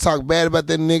 You want to talk bad about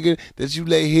that nigga that you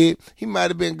let hit. He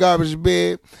might have been garbage in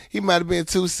bed. He might have been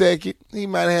 2 second. He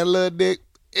might have had a little dick.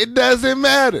 It doesn't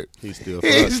matter. He still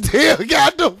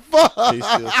got the fuck. He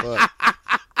still fuck.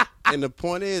 And the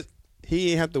point is,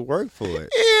 he ain't have to work for it.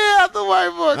 He have to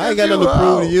work for it. I ain't got nothing to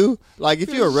prove to you. Like,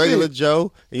 if you're a regular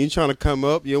Joe and you trying to come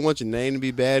up, you don't want your name to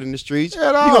be bad in the streets, you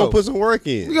going to put some work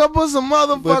in. You going to put some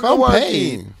motherfucking work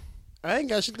in. I ain't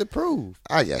got shit to prove.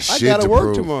 I got shit to prove. I got to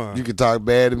work tomorrow. You can talk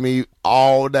bad to me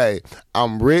all day.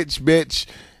 I'm rich, bitch.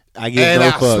 I get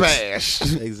no fucks.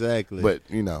 Smash. Exactly. But,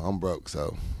 I'm broke,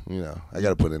 so, I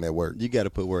got to put in that work. You got to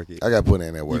put work in. I got to put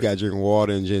in that work. You got to drink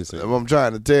water and ginseng. I'm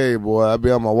trying to tell you, boy, I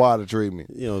be on my water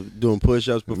treatment. Doing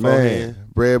push-ups beforehand. Man,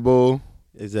 Red Bull.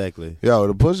 Exactly. Yo,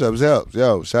 the push-ups helps.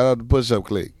 Yo, shout out to push-up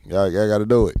click. Y'all got to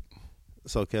do it.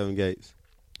 So, Kevin Gates,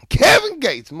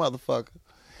 motherfucker.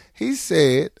 He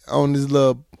said on this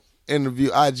little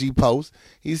interview, IG post,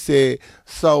 he said,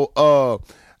 so,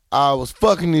 I was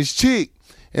fucking this chick.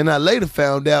 And I later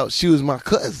found out she was my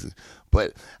cousin.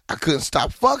 But I couldn't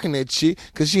stop fucking that chick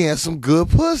because she had some good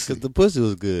pussy. Because the pussy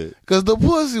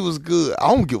was good.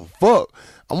 I don't give a fuck.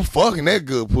 I'm fucking that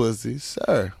good pussy.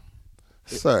 Sir.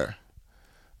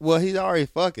 Well, he's already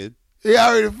fucking. He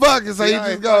already fucking, so he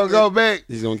just gonna go back.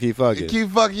 He's gonna keep fucking. Keep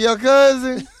fucking your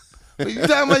cousin? What you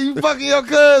talking about, you fucking your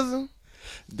cousin?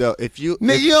 Though, you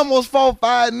almost 4 or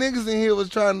 5 niggas in here was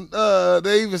trying,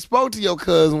 they even spoke to your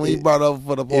cousin when you brought over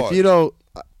for the party. If you don't,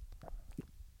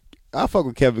 I fuck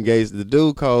with Kevin Gates. The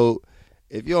dude cold.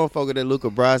 If you don't fuck with that Luca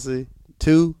Brasi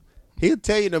too, he'll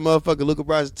tell you that motherfucker Luca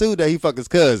Brasi too that he fuck his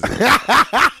cousin.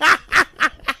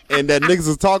 And that niggas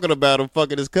was talking about him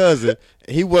fucking his cousin.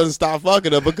 He wasn't stop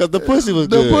fucking her because the pussy was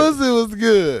good. The pussy was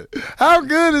good. How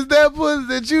good is that pussy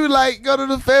that you like go to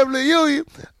the family reunion?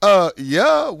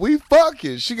 Yeah, we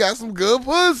fucking. She got some good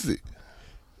pussy.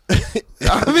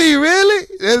 I mean, really?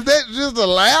 Is that just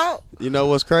allowed? You know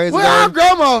what's crazy? Well, how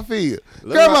grandma feel?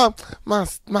 Grandma,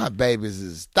 my babies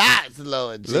is thoughts,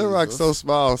 Lord Jesus. Lil Rock so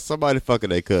small, somebody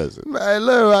fucking their cousin. Man,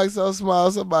 Lil Rock so small,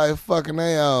 somebody fucking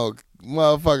their own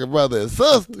motherfucking brother and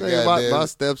sister. My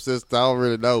stepsister, I don't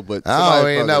really know, but I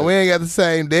don't even know. We ain't got the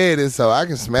same daddy, so I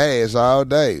can smash all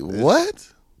day.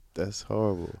 What? That's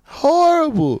horrible.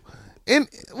 Horrible. And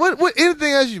what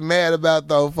anything else you mad about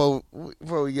though?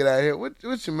 Before we get out of here,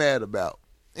 what you mad about?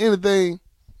 Anything?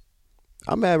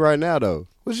 I'm mad right now though.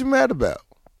 What you mad about?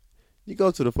 You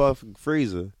go to the fucking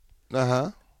freezer,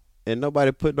 and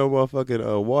nobody put no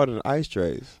motherfucking water in ice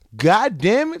trays. God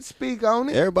damn it! Speak on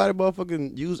it. Everybody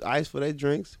motherfucking use ice for their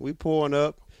drinks. We pouring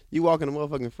up. You walk in the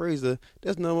motherfucking freezer.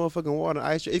 There's no motherfucking water in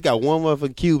ice tray. It's got one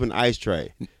motherfucking cube in the ice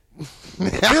tray.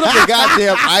 Fill up the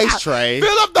goddamn ice tray.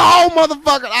 Fill up the whole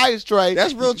motherfucking ice tray.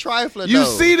 That's real trifling. You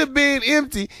see the bin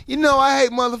empty. You know I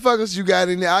hate motherfuckers you got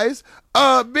in the ice.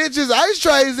 Bitches, ice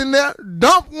trays in there.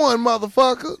 Dump one,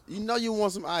 motherfucker. You know you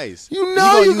want some ice. You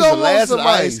know you gonna want some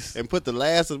ice. And put the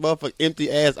last of the motherfucking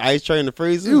empty ass ice tray in the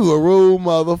freezer. You a rude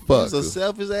motherfucker. You's a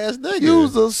selfish ass nigga.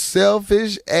 You's a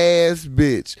selfish ass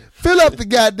bitch. Fill up the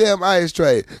goddamn ice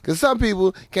tray. Because some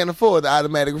people can't afford the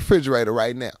automatic refrigerator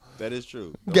right now. That is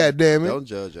true. God damn it. Don't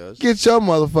judge us. Get your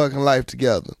motherfucking life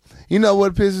together. You know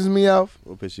what pisses me off?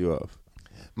 What pisses you off?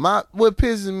 What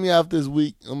pisses me off this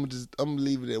week, I'm gonna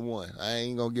leave it at one. I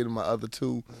ain't gonna get in my other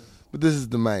two, but this is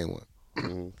the main one.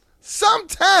 Mm-hmm.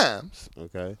 Sometimes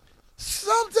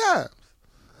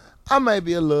I may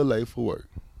be a little late for work.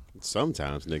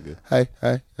 Sometimes, nigga. Hey,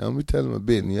 let me tell him a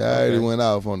business. I already went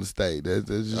off on the stage. Let's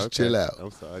just chill out.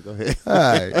 I'm sorry, go ahead. All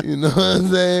right, you know what I'm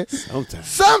saying?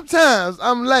 Sometimes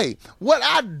I'm late. What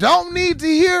I don't need to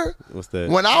hear, what's that?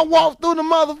 When I walk through the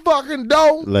motherfucking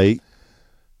door, late.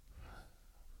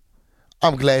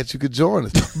 I'm glad you could join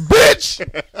us. Bitch!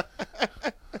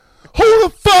 Who the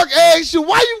fuck asked you?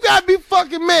 Why you gotta be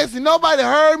fucking messy? Nobody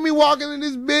heard me walking in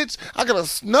this bitch. I could have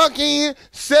snuck in,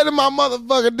 sat in my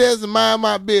motherfucking desk and mind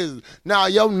my business. Now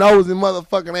your nosy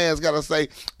motherfucking ass gotta say,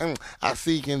 I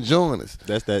see you can join us.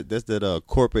 That's that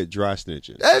corporate dry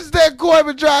snitching. That's that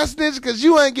corporate dry snitching because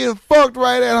you ain't getting fucked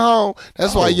right at home.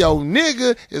 That's why your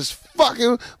nigga is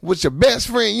fucking with your best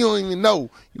friend you don't even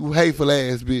know. You hateful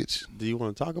ass bitch. Do you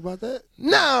want to talk about that?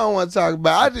 No, I don't want to talk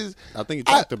about it. I think you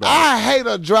talked about it. I hate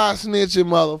a dry snitching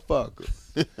motherfucker.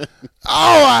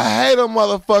 Oh, I hate a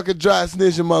motherfucker dry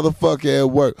snitching motherfucker at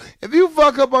work. If you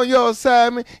fuck up on your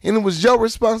assignment and it was your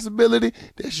responsibility,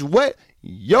 that's what?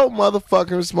 Your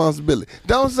motherfucking responsibility.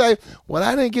 Don't say, well,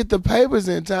 I didn't get the papers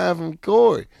in time from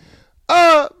Corey.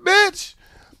 Bitch,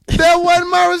 that wasn't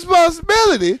my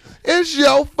responsibility. It's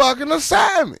your fucking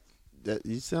assignment.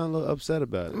 You sound a little upset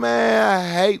about it. Man, I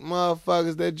hate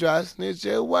motherfuckers that dry snitch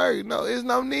at work. No, there's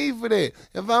no need for that.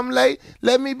 If I'm late,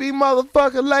 let me be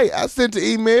motherfucking late. I sent the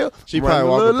email. She probably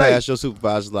walking past your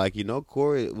supervisor like,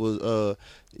 Corey was,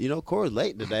 Corey's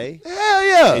late today. Hell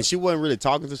yeah. And she wasn't really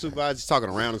talking to the supervisor. She's talking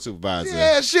around the supervisor.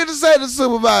 Yeah, shit to say to the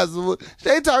supervisor.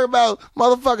 They talking about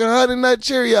motherfucking Honey Nut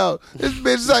Cheerios. This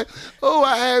bitch like, oh,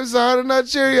 I had some Honey Nut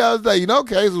Cheerios. Like,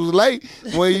 Case was late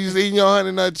when you was eating your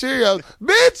Honey Nut Cheerios.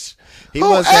 Bitch. He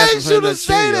must have some Honey Nut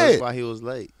Cheerios. That's why he was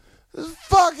late. It's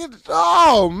fucking,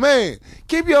 oh man.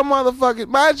 Keep your motherfucking,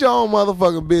 mind your own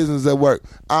motherfucking business at work.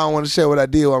 I don't want to share what I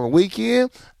did on the weekend.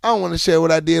 I don't want to share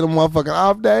what I did on motherfucking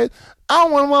off days. I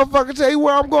don't want to motherfucking tell you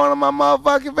where I'm going on my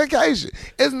motherfucking vacation.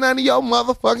 It's none of your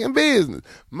motherfucking business.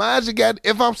 Mind you,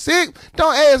 if I'm sick,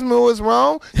 don't ask me what's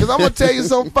wrong, because I'm going to tell you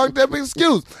some fucked up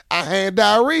excuse. I had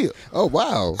diarrhea. Oh,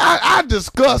 wow. I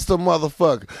disgust a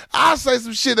motherfucker. I say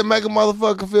some shit that make a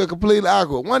motherfucker feel completely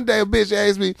awkward. One day a bitch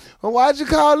asked me, well, why'd you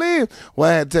call in? Well,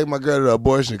 I had to take my girl to the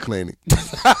abortion clinic.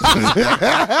 I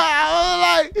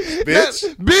was like,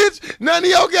 bitch, none of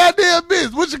your goddamn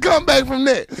business. What you come back from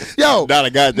that? Yo. Not a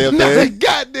goddamn thing. A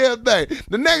goddamn thing.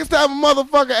 The next time a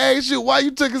motherfucker asks you why you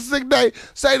took a sick day,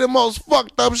 say the most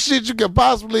fucked up shit you can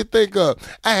possibly think of.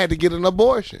 I had to get an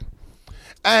abortion.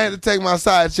 I had to take my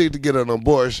side chick to get an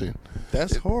abortion.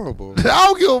 That's horrible. I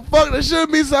don't give a fuck. There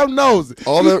should be some nosy.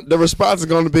 All the response is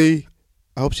going to be,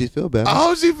 I hope she feels better. I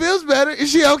hope she feels better.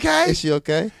 Is she okay? Is she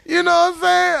okay? You know what I'm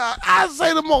saying? I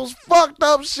say the most fucked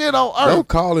up shit on earth. Don't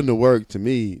call into work to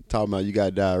me talking about you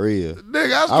got diarrhea.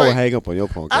 Nigga, I would hang up on your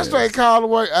punk ass. I straight call to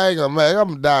work. I ain't gonna make.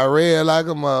 I'm diarrhea like a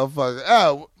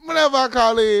motherfucker. Whenever I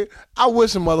call in, I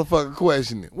wish a motherfucker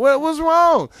question it. What's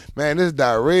wrong? Man, this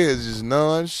diarrhea is just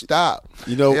non-stop.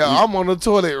 I'm on the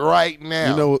toilet right now.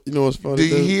 You know what's funny? Do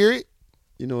you hear it?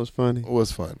 You know what's funny?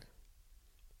 What's funny?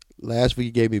 Last week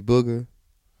you gave me booger.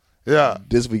 Yeah.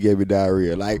 This week gave me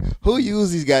diarrhea. Like, who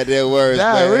used these goddamn words,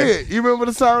 diarrhea. Man? You remember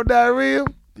the song Diarrhea?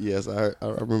 Yes, I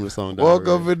remember the song Diarrhea. Woke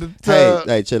up in the tub.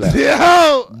 Hey, chill out.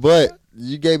 Yo! But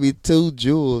you gave me 2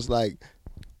 jewels. Like,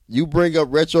 you bring up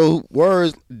retro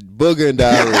words, booger and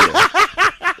diarrhea.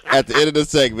 At the end of the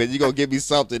segment, you're going to give me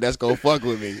something that's going to fuck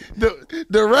with me.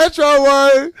 The retro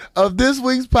word of this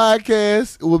week's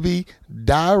podcast will be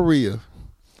diarrhea.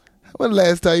 When the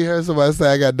last time you heard somebody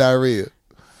say I got diarrhea?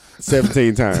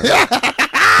 17 times.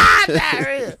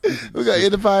 Diarrhea. We're going to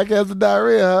end the podcast with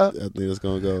diarrhea, huh? I think it's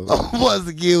going to go. Once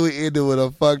again, we ended with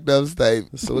a fucked up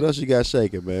statement. So what else you got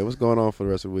shaking, man? What's going on for the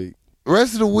rest of the week?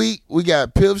 Rest of the week, we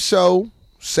got Pip Show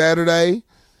Saturday.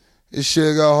 It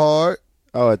should go hard.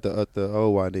 Oh, at the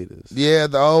old Juanitas. Yeah,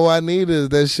 the old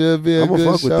Juanitas. That should be a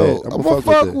good show. I'm gonna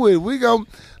fuck with it. We gonna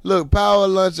look. Power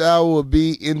Lunch Hour will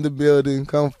be in the building.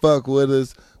 Come fuck with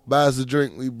us. Buy us a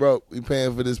drink. We broke. We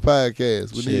paying for this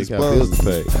podcast. We need sponsors. Got bills to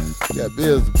pay. Got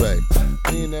bills to pay.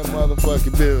 We in that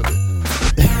motherfucking building.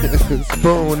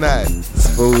 Spoon night.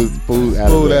 Spoon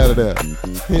out of there.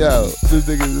 Yo, this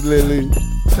nigga's literally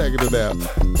taking it out.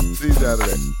 He's out of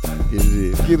there.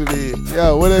 Get it in.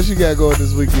 Yo, what else you got going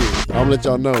this weekend? I'm gonna let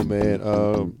y'all know, man.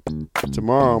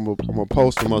 Tomorrow I'm gonna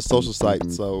post on my social site,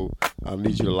 so I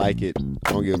need you to like it.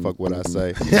 I don't give a fuck what I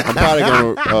say. I'm probably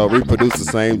gonna reproduce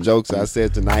the same jokes I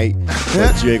said tonight,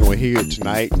 but you ain't gonna hear it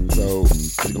tonight. So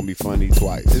it's gonna be funny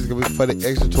twice. It's gonna be funny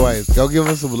extra twice. Go give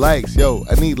us some likes, yo.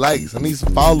 I need likes. I need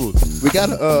some followers. We got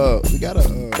a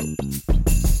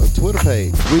Twitter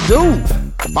page. We do.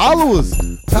 Follow us.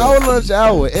 Power Lunch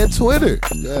Hour at Twitter.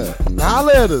 Yeah.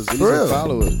 Holler at us. We need some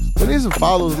followers. We need some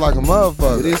followers like a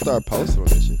motherfucker. We need to start posting on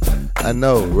this shit. I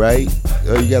know, right?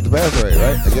 You got the password,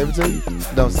 right? I gave it to you?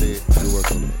 Don't say it. We'll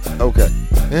work on it. Okay.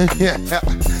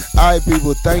 All right,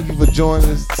 people. Thank you for joining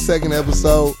us. Second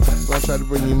episode. We're going to try to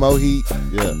bring you more heat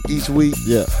each week.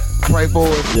 Yeah. Pray for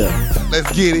us. Yeah.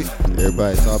 Let's get it.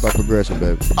 Everybody, it's all about progression,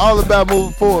 baby. All about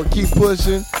moving forward. Keep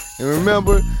pushing. And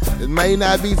remember, it may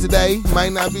not be today,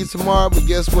 might not be tomorrow, but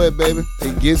guess what, baby?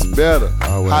 It gets better.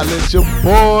 Holla at your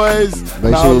boys.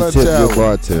 Make sure you tip your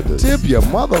bartenders. Tip your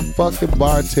motherfucking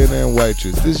bartender and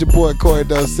waitress. This is your boy, Corey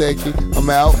Dosecki. I'm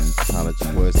out. Holla at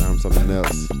your boys. Time for something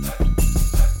else.